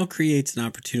now creates an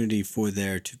opportunity for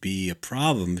there to be a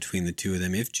problem between the two of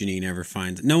them if Janine ever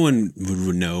finds. No one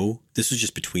would know. This was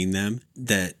just between them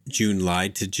that June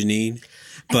lied to Janine.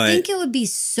 But I think it would be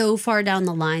so far down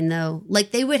the line, though.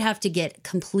 Like they would have to get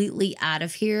completely out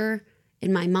of here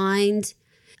in my mind.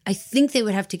 I think they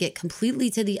would have to get completely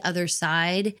to the other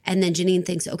side. And then Janine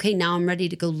thinks, okay, now I'm ready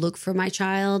to go look for my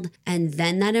child. And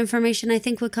then that information I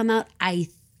think would come out. I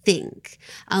think,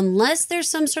 unless there's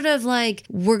some sort of like,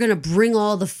 we're going to bring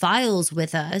all the files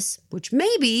with us, which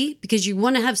maybe because you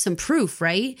want to have some proof,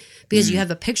 right? Because you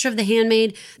have a picture of the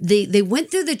handmaid. They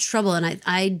went through the trouble. And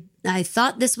I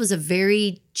thought this was a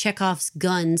very Chekhov's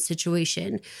gun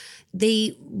situation.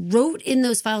 They wrote in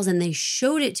those files and they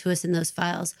showed it to us in those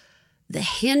files, the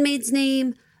handmaid's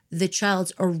name, the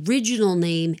child's original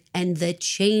name, and the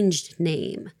changed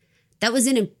name. That was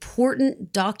an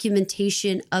important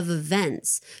documentation of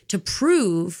events to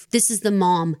prove this is the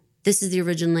mom, this is the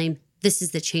original name, this is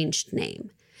the changed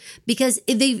name. Because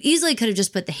if they easily could have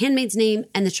just put the handmaid's name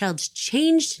and the child's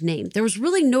changed name. There was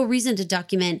really no reason to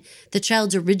document the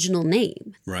child's original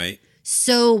name. Right.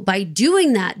 So by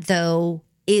doing that, though,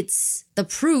 it's the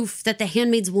proof that the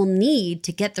handmaids will need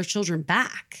to get their children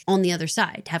back on the other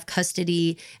side, to have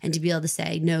custody and to be able to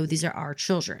say, no, these are our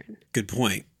children. Good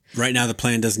point. Right now, the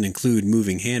plan doesn't include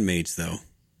moving handmaids, though.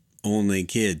 Only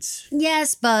kids.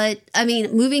 Yes, but I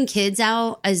mean, moving kids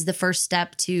out is the first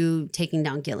step to taking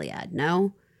down Gilead,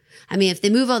 no? I mean, if they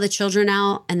move all the children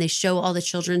out and they show all the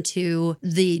children to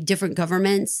the different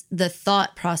governments, the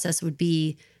thought process would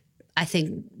be, I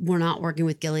think we're not working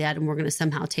with Gilead and we're going to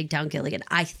somehow take down Gilead.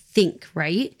 I think,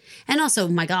 right? And also,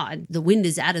 my God, the wind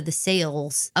is out of the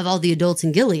sails of all the adults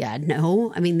in Gilead.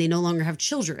 No, I mean, they no longer have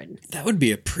children. That would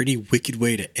be a pretty wicked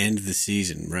way to end the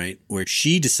season, right? Where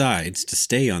she decides to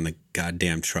stay on the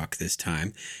goddamn truck this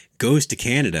time, goes to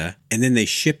Canada, and then they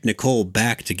ship Nicole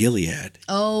back to Gilead.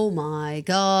 Oh my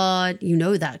God.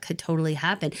 That could totally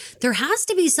happen. There has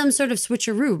to be some sort of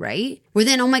switcheroo, right? Where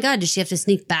then, oh my God, does she have to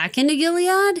sneak back into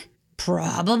Gilead?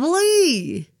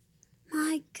 Probably.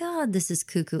 My God, this is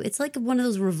cuckoo. It's like one of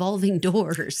those revolving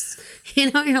doors.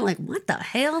 You're like, what the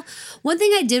hell? One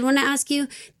thing I did want to ask you,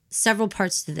 several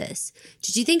parts to this.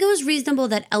 Did you think it was reasonable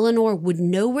that Eleanor would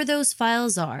know where those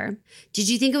files are? Did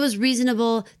you think it was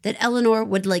reasonable that Eleanor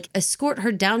would like escort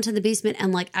her down to the basement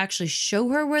and like actually show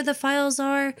her where the files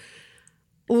are?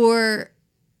 Or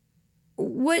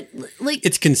what, like...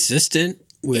 It's consistent.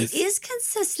 with It is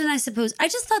consistent, I suppose. I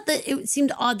just thought that it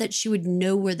seemed odd that she would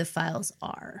know where the files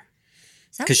are.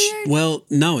 Is that weird? well,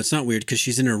 no, it's not weird because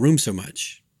she's in her room so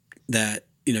much that,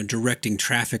 directing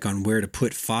traffic on where to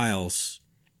put files.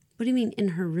 What do you mean in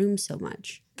her room so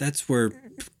much? That's where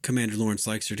Commander Lawrence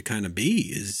likes her to kind of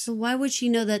be, is So why would she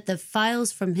know that the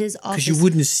files from his office... because you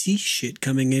wouldn't see shit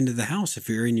coming into the house if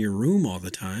you're in your room all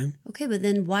the time. Okay, but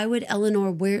then why would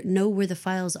Eleanor know where the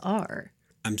files are?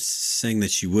 I'm saying that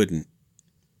she wouldn't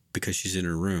because she's in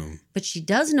her room. But she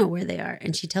does know where they are,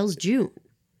 and she tells June.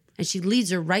 And she leads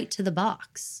her right to the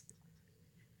box.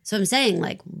 So I'm saying,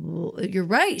 like, you're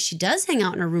right. She does hang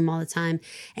out in her room all the time.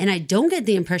 And I don't get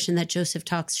the impression that Joseph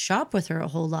talks shop with her a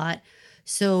whole lot.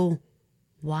 So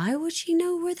why would she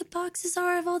know where the boxes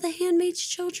are of all the handmaid's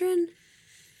children?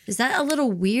 Is that a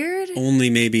little weird?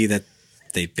 Only maybe that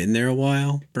they've been there a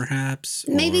while, perhaps.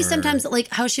 Maybe sometimes, like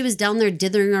how she was down there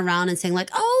dithering around and saying, like,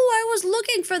 oh, I was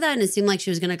looking for that. And it seemed like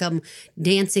she was going to come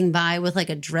dancing by with like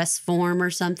a dress form or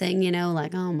something,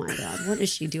 like, oh my God, what is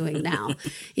she doing now?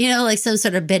 Like some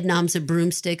sort of bedknobs and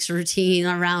broomsticks routine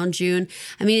around June.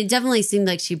 I mean, it definitely seemed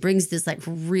like she brings this like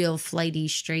real flighty,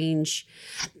 strange...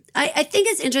 I think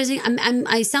it's interesting.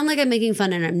 I sound like I'm making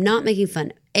fun, and I'm not making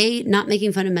fun. Not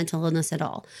making fun of mental illness at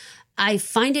all. I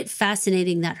find it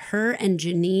fascinating that her and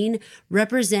Janine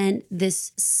represent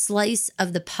this slice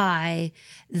of the pie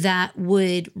that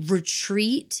would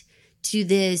retreat to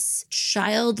this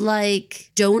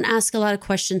childlike, don't ask a lot of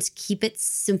questions, keep it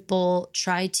simple,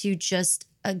 try to just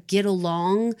get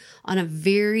along on a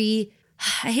very...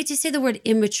 I hate to say the word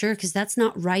immature because that's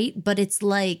not right, but it's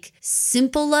like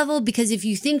simple level, because if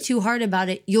you think too hard about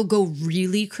it, you'll go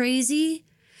really crazy.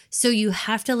 So you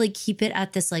have to like keep it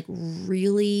at this like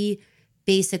really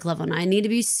basic level. And I need to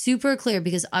be super clear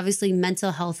because obviously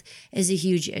mental health is a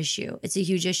huge issue. It's a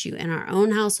huge issue in our own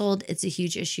household. It's a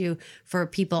huge issue for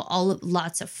people,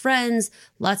 lots of friends,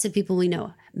 lots of people we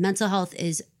know. Mental health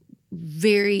is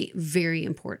very, very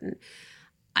important.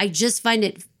 I just find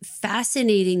it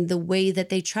fascinating the way that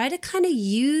they try to kind of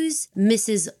use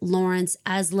Mrs. Lawrence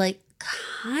as like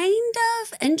kind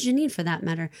of, and Janine for that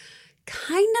matter,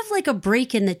 kind of like a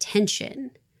break in the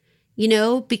tension,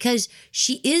 because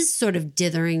she is sort of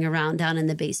dithering around down in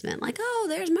the basement. Like, oh,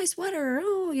 there's my sweater.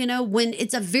 Oh, when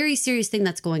it's a very serious thing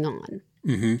that's going on.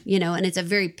 Mm-hmm. And it's a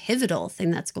very pivotal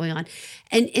thing that's going on.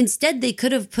 And instead they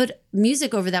could have put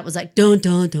music over that was like, dun,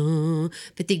 dun, dun,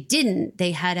 but they didn't.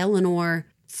 They had Eleanor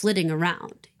flitting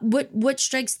around. What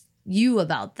strikes you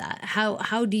about that?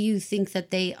 How do you think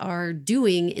that they are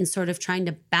doing in sort of trying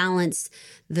to balance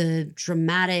the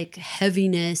dramatic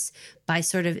heaviness by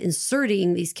sort of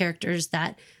inserting these characters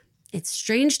that, it's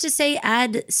strange to say,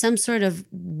 add some sort of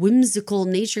whimsical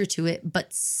nature to it,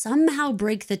 but somehow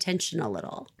break the tension a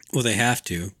little? Well, they have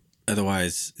to.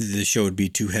 Otherwise, the show would be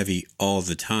too heavy all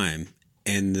the time.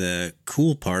 And the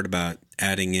cool part about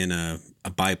adding in a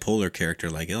bipolar character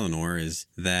like Eleanor is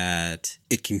that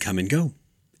it can come and go.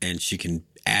 And she can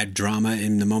add drama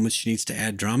in the moments she needs to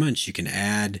add drama, and she can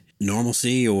add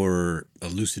normalcy or a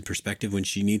lucid perspective when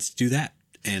she needs to do that.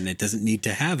 And it doesn't need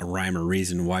to have a rhyme or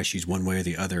reason why she's one way or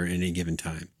the other at any given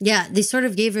time. Yeah, they sort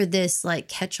of gave her this like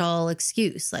catch-all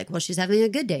excuse, like, well, she's having a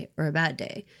good day or a bad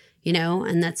day,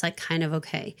 and that's like kind of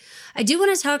okay. I do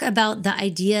want to talk about the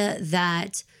idea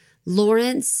that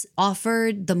Lawrence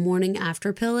offered the morning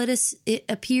after pill it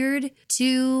appeared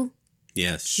to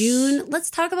June. Let's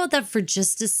talk about that for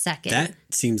just a second. That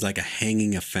seems like a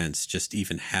hanging offense, just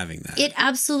even having that. It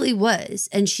absolutely was.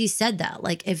 And she said that,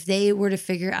 like, if they were to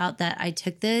figure out that I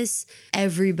took this,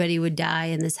 everybody would die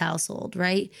in this household,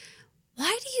 right?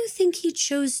 Why do you think he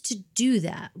chose to do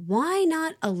that? Why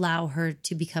not allow her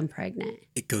to become pregnant?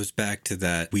 It goes back to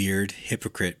that weird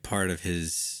hypocrite part of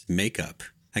his makeup.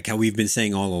 Like how we've been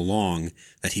saying all along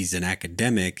that he's an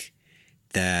academic,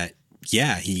 that,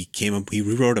 yeah, he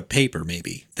wrote a paper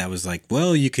maybe that was like,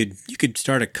 well, you could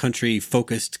start a country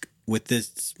focused with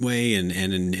this way and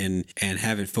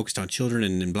have it focused on children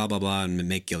and blah, blah, blah, and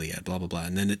make Gilead, blah, blah, blah.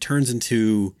 And then it turns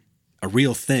into a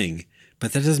real thing.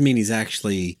 But that doesn't mean he's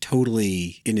actually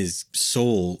totally in his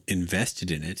soul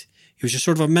invested in it. It was just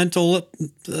sort of a mental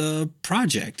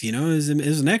project, It was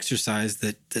an exercise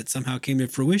that somehow came to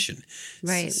fruition.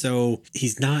 Right. So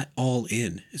he's not all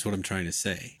in, is what I'm trying to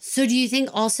say. So do you think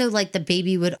also like the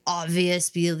baby would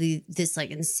obviously be this like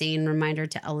insane reminder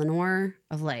to Eleanor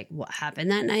of like what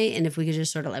happened that night? And if we could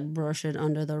just sort of like brush it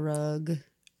under the rug,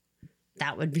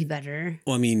 that would be better.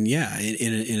 Well, I mean, yeah,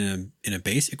 in a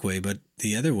basic way, but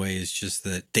the other way is just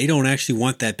that they don't actually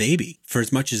want that baby. For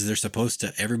as much as they're supposed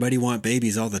to, everybody want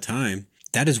babies all the time.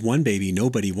 That is one baby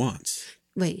nobody wants.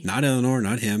 Wait. Not Eleanor,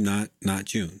 not him, not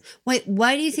June. Wait,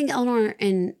 why do you think Eleanor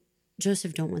and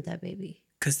Joseph don't want that baby?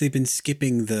 Because they've been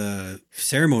skipping the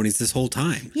ceremonies this whole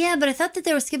time. Yeah, but I thought that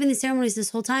they were skipping the ceremonies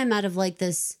this whole time out of like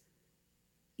this,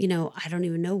 I don't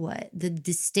even know what, the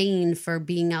disdain for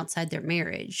being outside their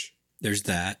marriage. There's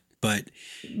that. But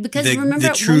because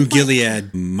the true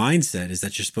Gilead mindset is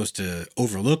that you're supposed to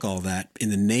overlook all that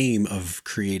in the name of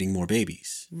creating more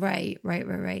babies. Right.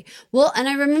 Well, and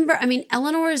I remember,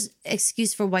 Eleanor's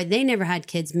excuse for why they never had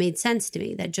kids made sense to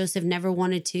me, that Joseph never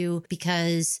wanted to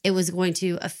because it was going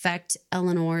to affect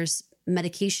Eleanor's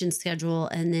medication schedule,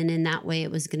 and then in that way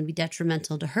it was going to be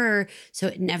detrimental to her, so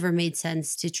it never made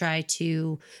sense to try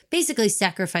to basically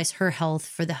sacrifice her health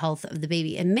for the health of the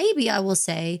baby. And maybe I will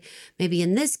say, maybe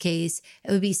in this case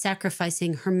it would be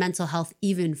sacrificing her mental health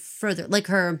even further, like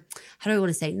her, how do I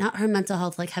want to say, not her mental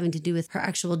health like having to do with her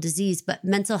actual disease, but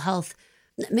mental health,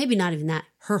 maybe not even that,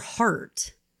 her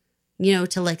heart.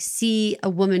 To like see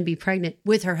a woman be pregnant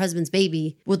with her husband's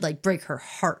baby would like break her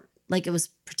heart. Like it was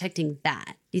protecting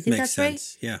that. Do you think Makes that's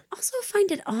sense. right? Yeah. Also find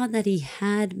it odd that he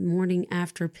had morning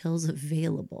after pills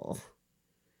available.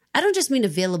 I don't just mean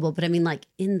available, but I mean like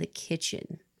in the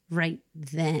kitchen right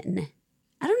then.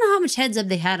 I don't know how much heads up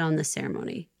they had on this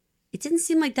ceremony. It didn't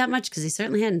seem like that much because they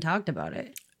certainly hadn't talked about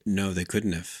it. No, they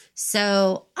couldn't have.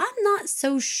 So I'm not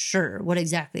so sure what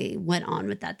exactly went on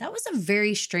with that. That was a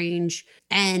very strange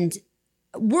and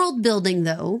world building,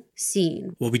 though,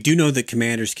 scene. Well, we do know that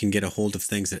commanders can get a hold of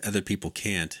things that other people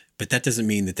can't, but that doesn't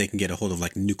mean that they can get a hold of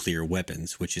like nuclear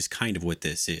weapons, which is kind of what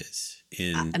this is.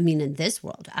 In this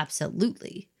world,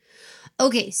 absolutely.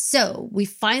 Okay, so we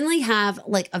finally have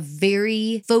like a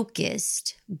very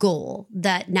focused goal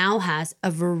that now has a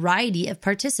variety of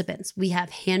participants. We have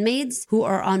handmaids who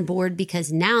are on board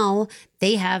because now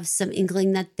they have some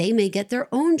inkling that they may get their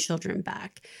own children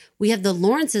back. We have the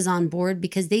Lawrences on board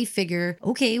because they figure,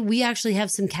 okay, we actually have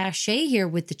some cachet here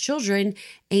with the children,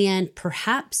 and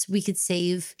perhaps we could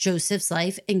save Joseph's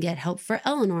life and get help for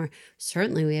Eleanor.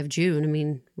 Certainly we have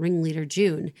June, ringleader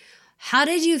June. How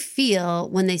did you feel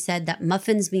when they said that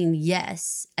muffins mean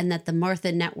yes and that the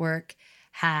Martha Network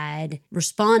had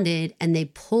responded and they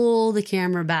pull the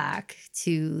camera back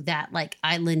to that like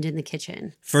island in the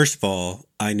kitchen? First of all,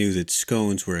 I knew that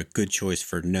scones were a good choice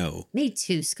for no. Me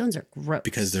too. Scones are gross.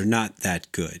 Because they're not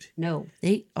that good. No,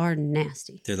 they are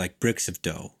nasty. They're like bricks of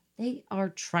dough. They are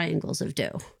triangles of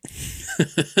dough.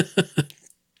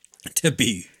 To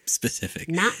be specific.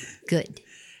 Not good.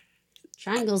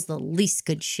 Triangle's the least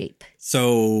good shape.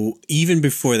 So even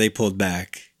before they pulled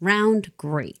back. Round,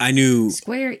 great. I knew.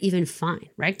 Square, even fine.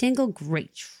 Rectangle,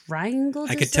 great. Triangle,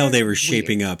 I could tell they were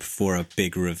shaping up for a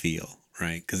big reveal,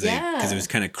 right? Because it was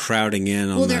kind of crowding in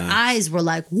on their eyes were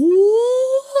like,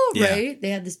 whoa, right? Yeah. They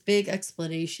had this big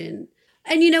explanation.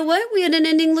 And you know what? We had an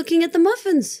ending looking at the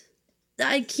muffins.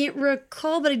 I can't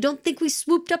recall, but I don't think we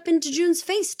swooped up into June's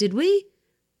face, did we?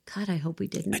 God, I hope we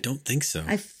didn't. I don't think so.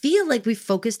 I feel like we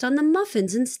focused on the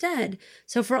muffins instead.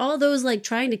 So for all those like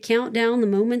trying to count down the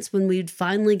moments when we'd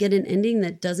finally get an ending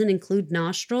that doesn't include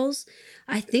nostrils,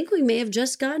 I think we may have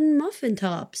just gotten muffin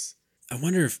tops. I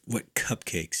wonder what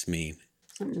cupcakes mean.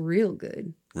 Something real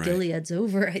good. Right. Gilead's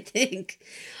over, I think.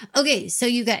 Okay, so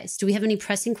you guys, do we have any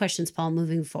pressing questions, Paul,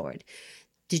 moving forward?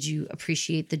 Did you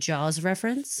appreciate the Jaws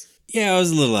reference? Yeah, it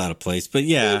was a little out of place, but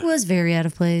yeah. It was very out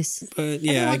of place. But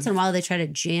yeah. Every once in a while, they try to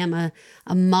jam a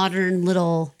modern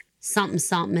little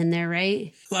something in there,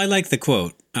 right? Well, I like the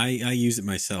quote. I use it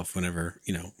myself whenever,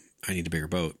 I need a bigger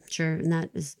boat. Sure, and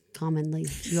that is commonly.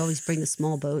 You always bring the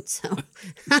small boat, so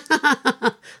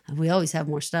we always have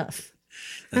more stuff.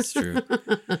 That's true.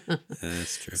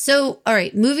 That's true. So, all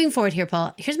right, moving forward here,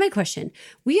 Paul. Here's my question.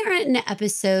 We are in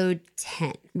episode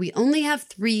 10. We only have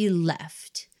 3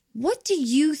 left. What do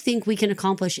you think we can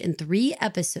accomplish in 3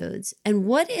 episodes? And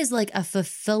what is like a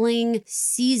fulfilling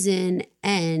season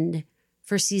end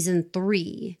for season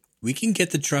 3? We can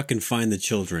get the truck and find the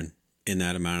children in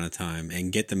that amount of time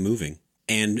and get them moving.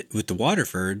 And with the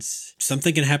Waterfords,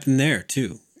 something can happen there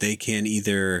too. They can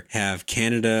either have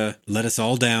Canada let us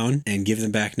all down and give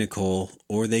them back Nicole,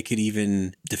 or they could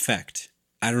even defect.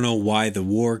 I don't know why the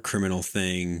war criminal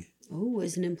thing. Oh,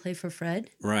 isn't in play for Fred?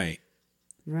 Right.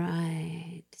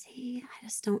 Right. See, I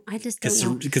just don't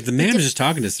know. Because the man was just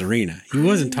talking to Serena. He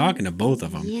wasn't talking to both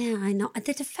of them. Yeah, I know. The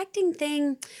defecting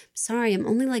thing, sorry, I'm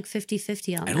only like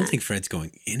 50-50 on that. I don't think Fred's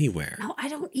going anywhere. No, I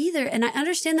don't either. And I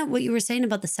understand that what you were saying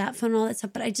about the sat phone and all that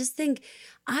stuff, but I just think,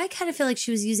 I kind of feel like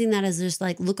she was using that as just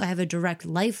like, look, I have a direct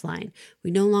lifeline.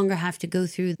 We no longer have to go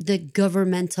through the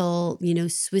governmental,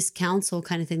 Swiss council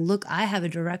kind of thing. Look, I have a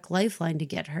direct lifeline to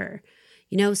get her.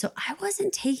 So I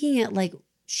wasn't taking it like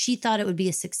she thought it would be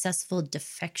a successful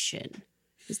defection.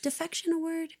 Is defection a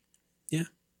word? Yeah.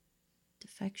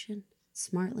 Defection?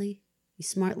 Smartly? You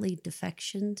smartly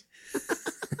defectioned.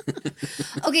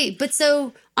 Okay, but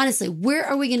so honestly, where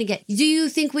are we going to get? Do you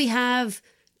think we have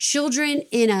children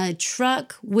in a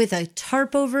truck with a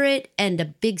tarp over it and a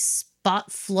big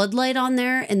spot floodlight on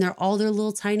there and they're all their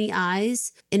little tiny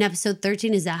eyes in episode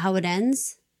 13? Is that how it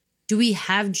ends? Do we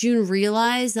have June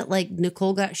realize that like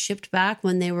Nicole got shipped back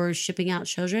when they were shipping out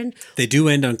children? They do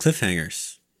end on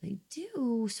cliffhangers. They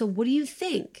do. So what do you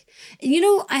think? You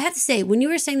know, I have to say, when you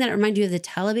were saying that it reminded you of the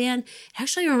Taliban, it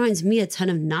actually reminds me a ton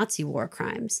of Nazi war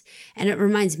crimes. And it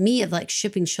reminds me of like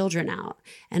shipping children out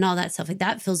and all that stuff. Like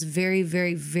that feels very,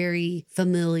 very, very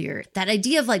familiar. That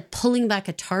idea of like pulling back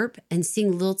a tarp and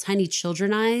seeing little tiny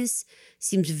children eyes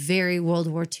seems very World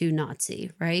War II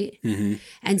Nazi, right? Mm-hmm.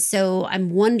 And so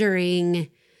I'm wondering,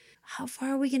 how far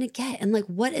are we going to get? And like,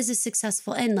 what is a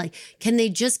successful end? Like, can they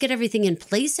just get everything in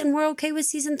place and we're okay with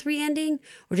season 3 ending?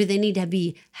 Or do they need to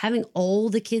be having all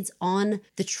the kids on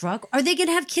the truck? Are they going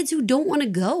to have kids who don't want to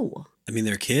go? I mean,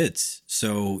 they're kids.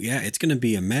 So yeah, it's going to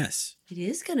be a mess. It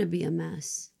is going to be a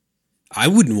mess. I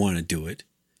wouldn't want to do it.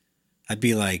 I'd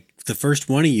be like, the first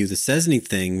one of you that says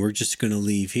anything, we're just going to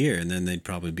leave here. And then they'd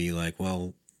probably be like,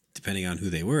 well, depending on who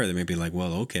they were, they may be like,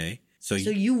 well, okay. So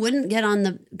you wouldn't get on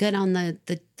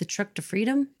the truck to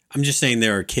freedom? I'm just saying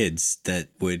there are kids that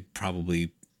would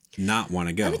probably not want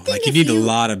to go. Like you need a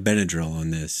lot of Benadryl on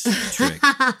this trick.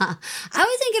 I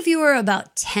would think if you were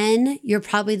about 10, you're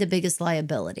probably the biggest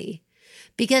liability.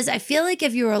 Because I feel like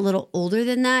if you were a little older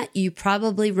than that, you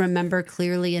probably remember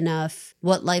clearly enough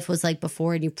what life was like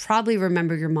before, and you probably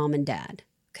remember your mom and dad.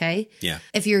 Okay? Yeah.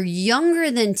 If you're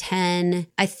younger than 10,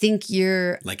 I think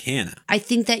you're... Like Hannah. I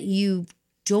think that you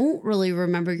don't really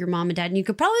remember your mom and dad, and you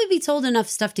could probably be told enough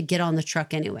stuff to get on the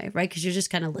truck anyway, right? Because you're just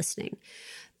kind of listening.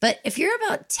 But if you're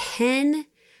about 10,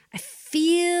 I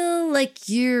feel like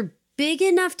you're big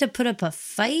enough to put up a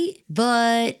fight,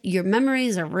 but your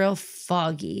memories are real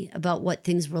foggy about what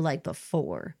things were like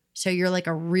before. So you're like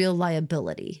a real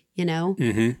liability, you know?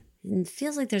 Mm-hmm. And it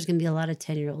feels like there's going to be a lot of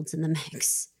 10-year-olds in the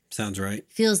mix. Sounds right.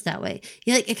 Feels that way.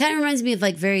 You know, like, it kind of reminds me of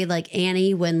like very like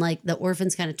Annie when like the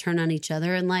orphans kind of turn on each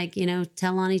other and like, you know,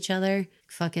 tell on each other.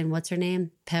 Fucking what's her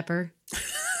name? Pepper.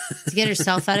 To get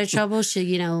herself out of trouble, she,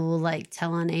 you know, will like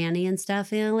tell on Annie and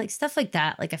stuff, you know, like stuff like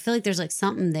that. Like I feel like there's like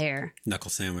something there. Knuckle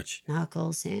sandwich.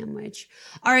 Knuckle sandwich.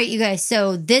 All right, you guys.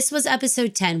 So this was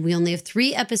episode 10. We only have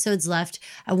 3 episodes left.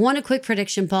 I want a quick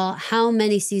prediction, Paul. How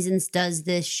many seasons does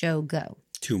this show go?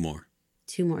 2 more.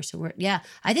 2 more. So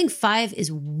I think 5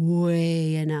 is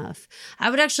way enough. I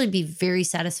would actually be very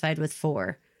satisfied with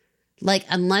 4. Like,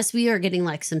 unless we are getting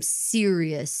like some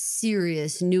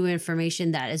serious new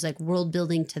information that is like world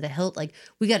building to the hilt, like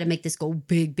we got to make this go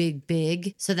big, big,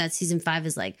 big. So that season 5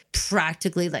 is like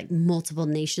practically like multiple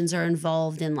nations are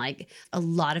involved and like a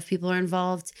lot of people are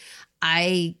involved.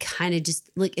 I kind of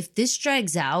just like, if this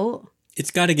drags out,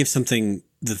 it's got to give something.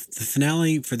 The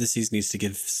finale for this season needs to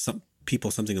give some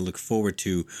people something to look forward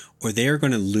to, or they're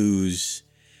going to lose.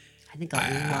 I think a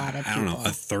lot of people. I don't know,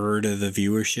 a third of the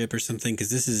viewership or something, because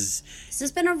this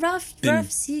has been a rough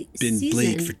season. Been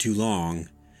bleak for too long.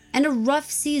 And a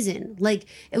rough season. Like,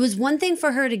 it was one thing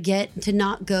for her to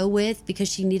not go with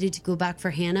because she needed to go back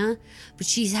for Hannah, but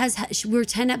we're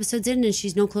 10 episodes in and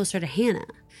she's no closer to Hannah.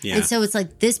 Yeah. And so it's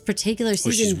like this particular season.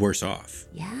 Well, she's worse off.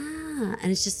 Yeah.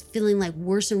 And it's just feeling like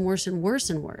worse and worse and worse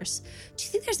and worse. Do you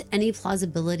think there's any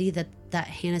plausibility that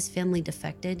Hannah's family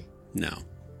defected? No.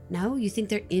 No? You think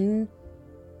they're in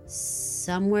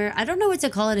somewhere? I don't know what to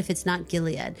call it if it's not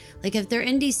Gilead. Like if they're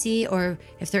in DC or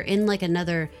if they're in like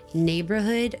another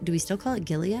neighborhood, do we still call it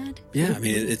Gilead? Yeah, I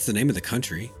mean, it's the name of the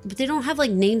country. But they don't have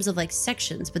like names of like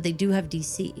sections, but they do have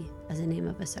DC as a name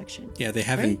of a section. Yeah, they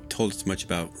haven't told us much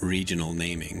about regional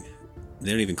naming. They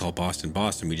don't even call Boston,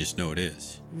 we just know it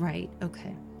is. Right,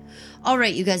 okay. All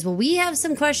right, you guys. Well, we have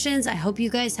some questions. I hope you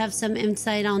guys have some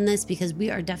insight on this because we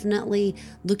are definitely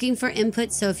looking for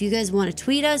input. So if you guys want to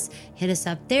tweet us, hit us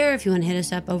up there. If you want to hit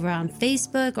us up over on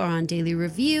Facebook or on Daily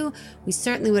Review, we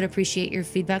certainly would appreciate your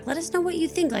feedback. Let us know what you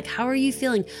think. Like, how are you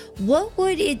feeling? What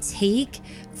would it take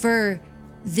for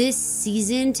this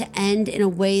season to end in a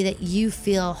way that you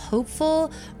feel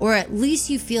hopeful, or at least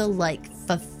you feel like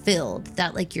fulfilled,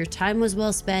 that like your time was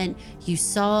well spent, you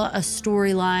saw a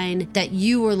storyline that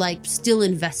you were like still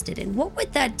invested in? What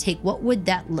would that take? What would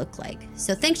that look like?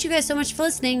 So thanks you guys so much for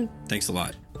listening. Thanks a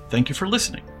lot. Thank you for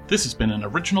listening. This has been an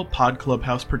original Pod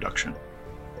Clubhouse production.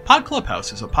 Pod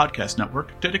Clubhouse is a podcast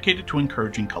network dedicated to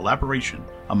encouraging collaboration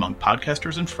among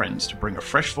podcasters and friends to bring a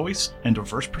fresh voice and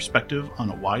diverse perspective on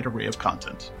a wide array of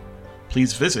content.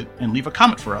 Please visit and leave a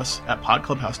comment for us at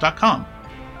podclubhouse.com.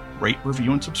 Rate,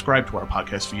 review, and subscribe to our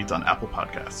podcast feeds on Apple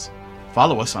Podcasts.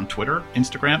 Follow us on Twitter,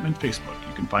 Instagram, and Facebook.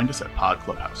 You can find us at Pod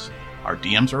Clubhouse. Our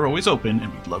DMs are always open,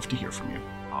 and we'd love to hear from you.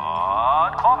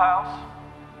 Pod Clubhouse.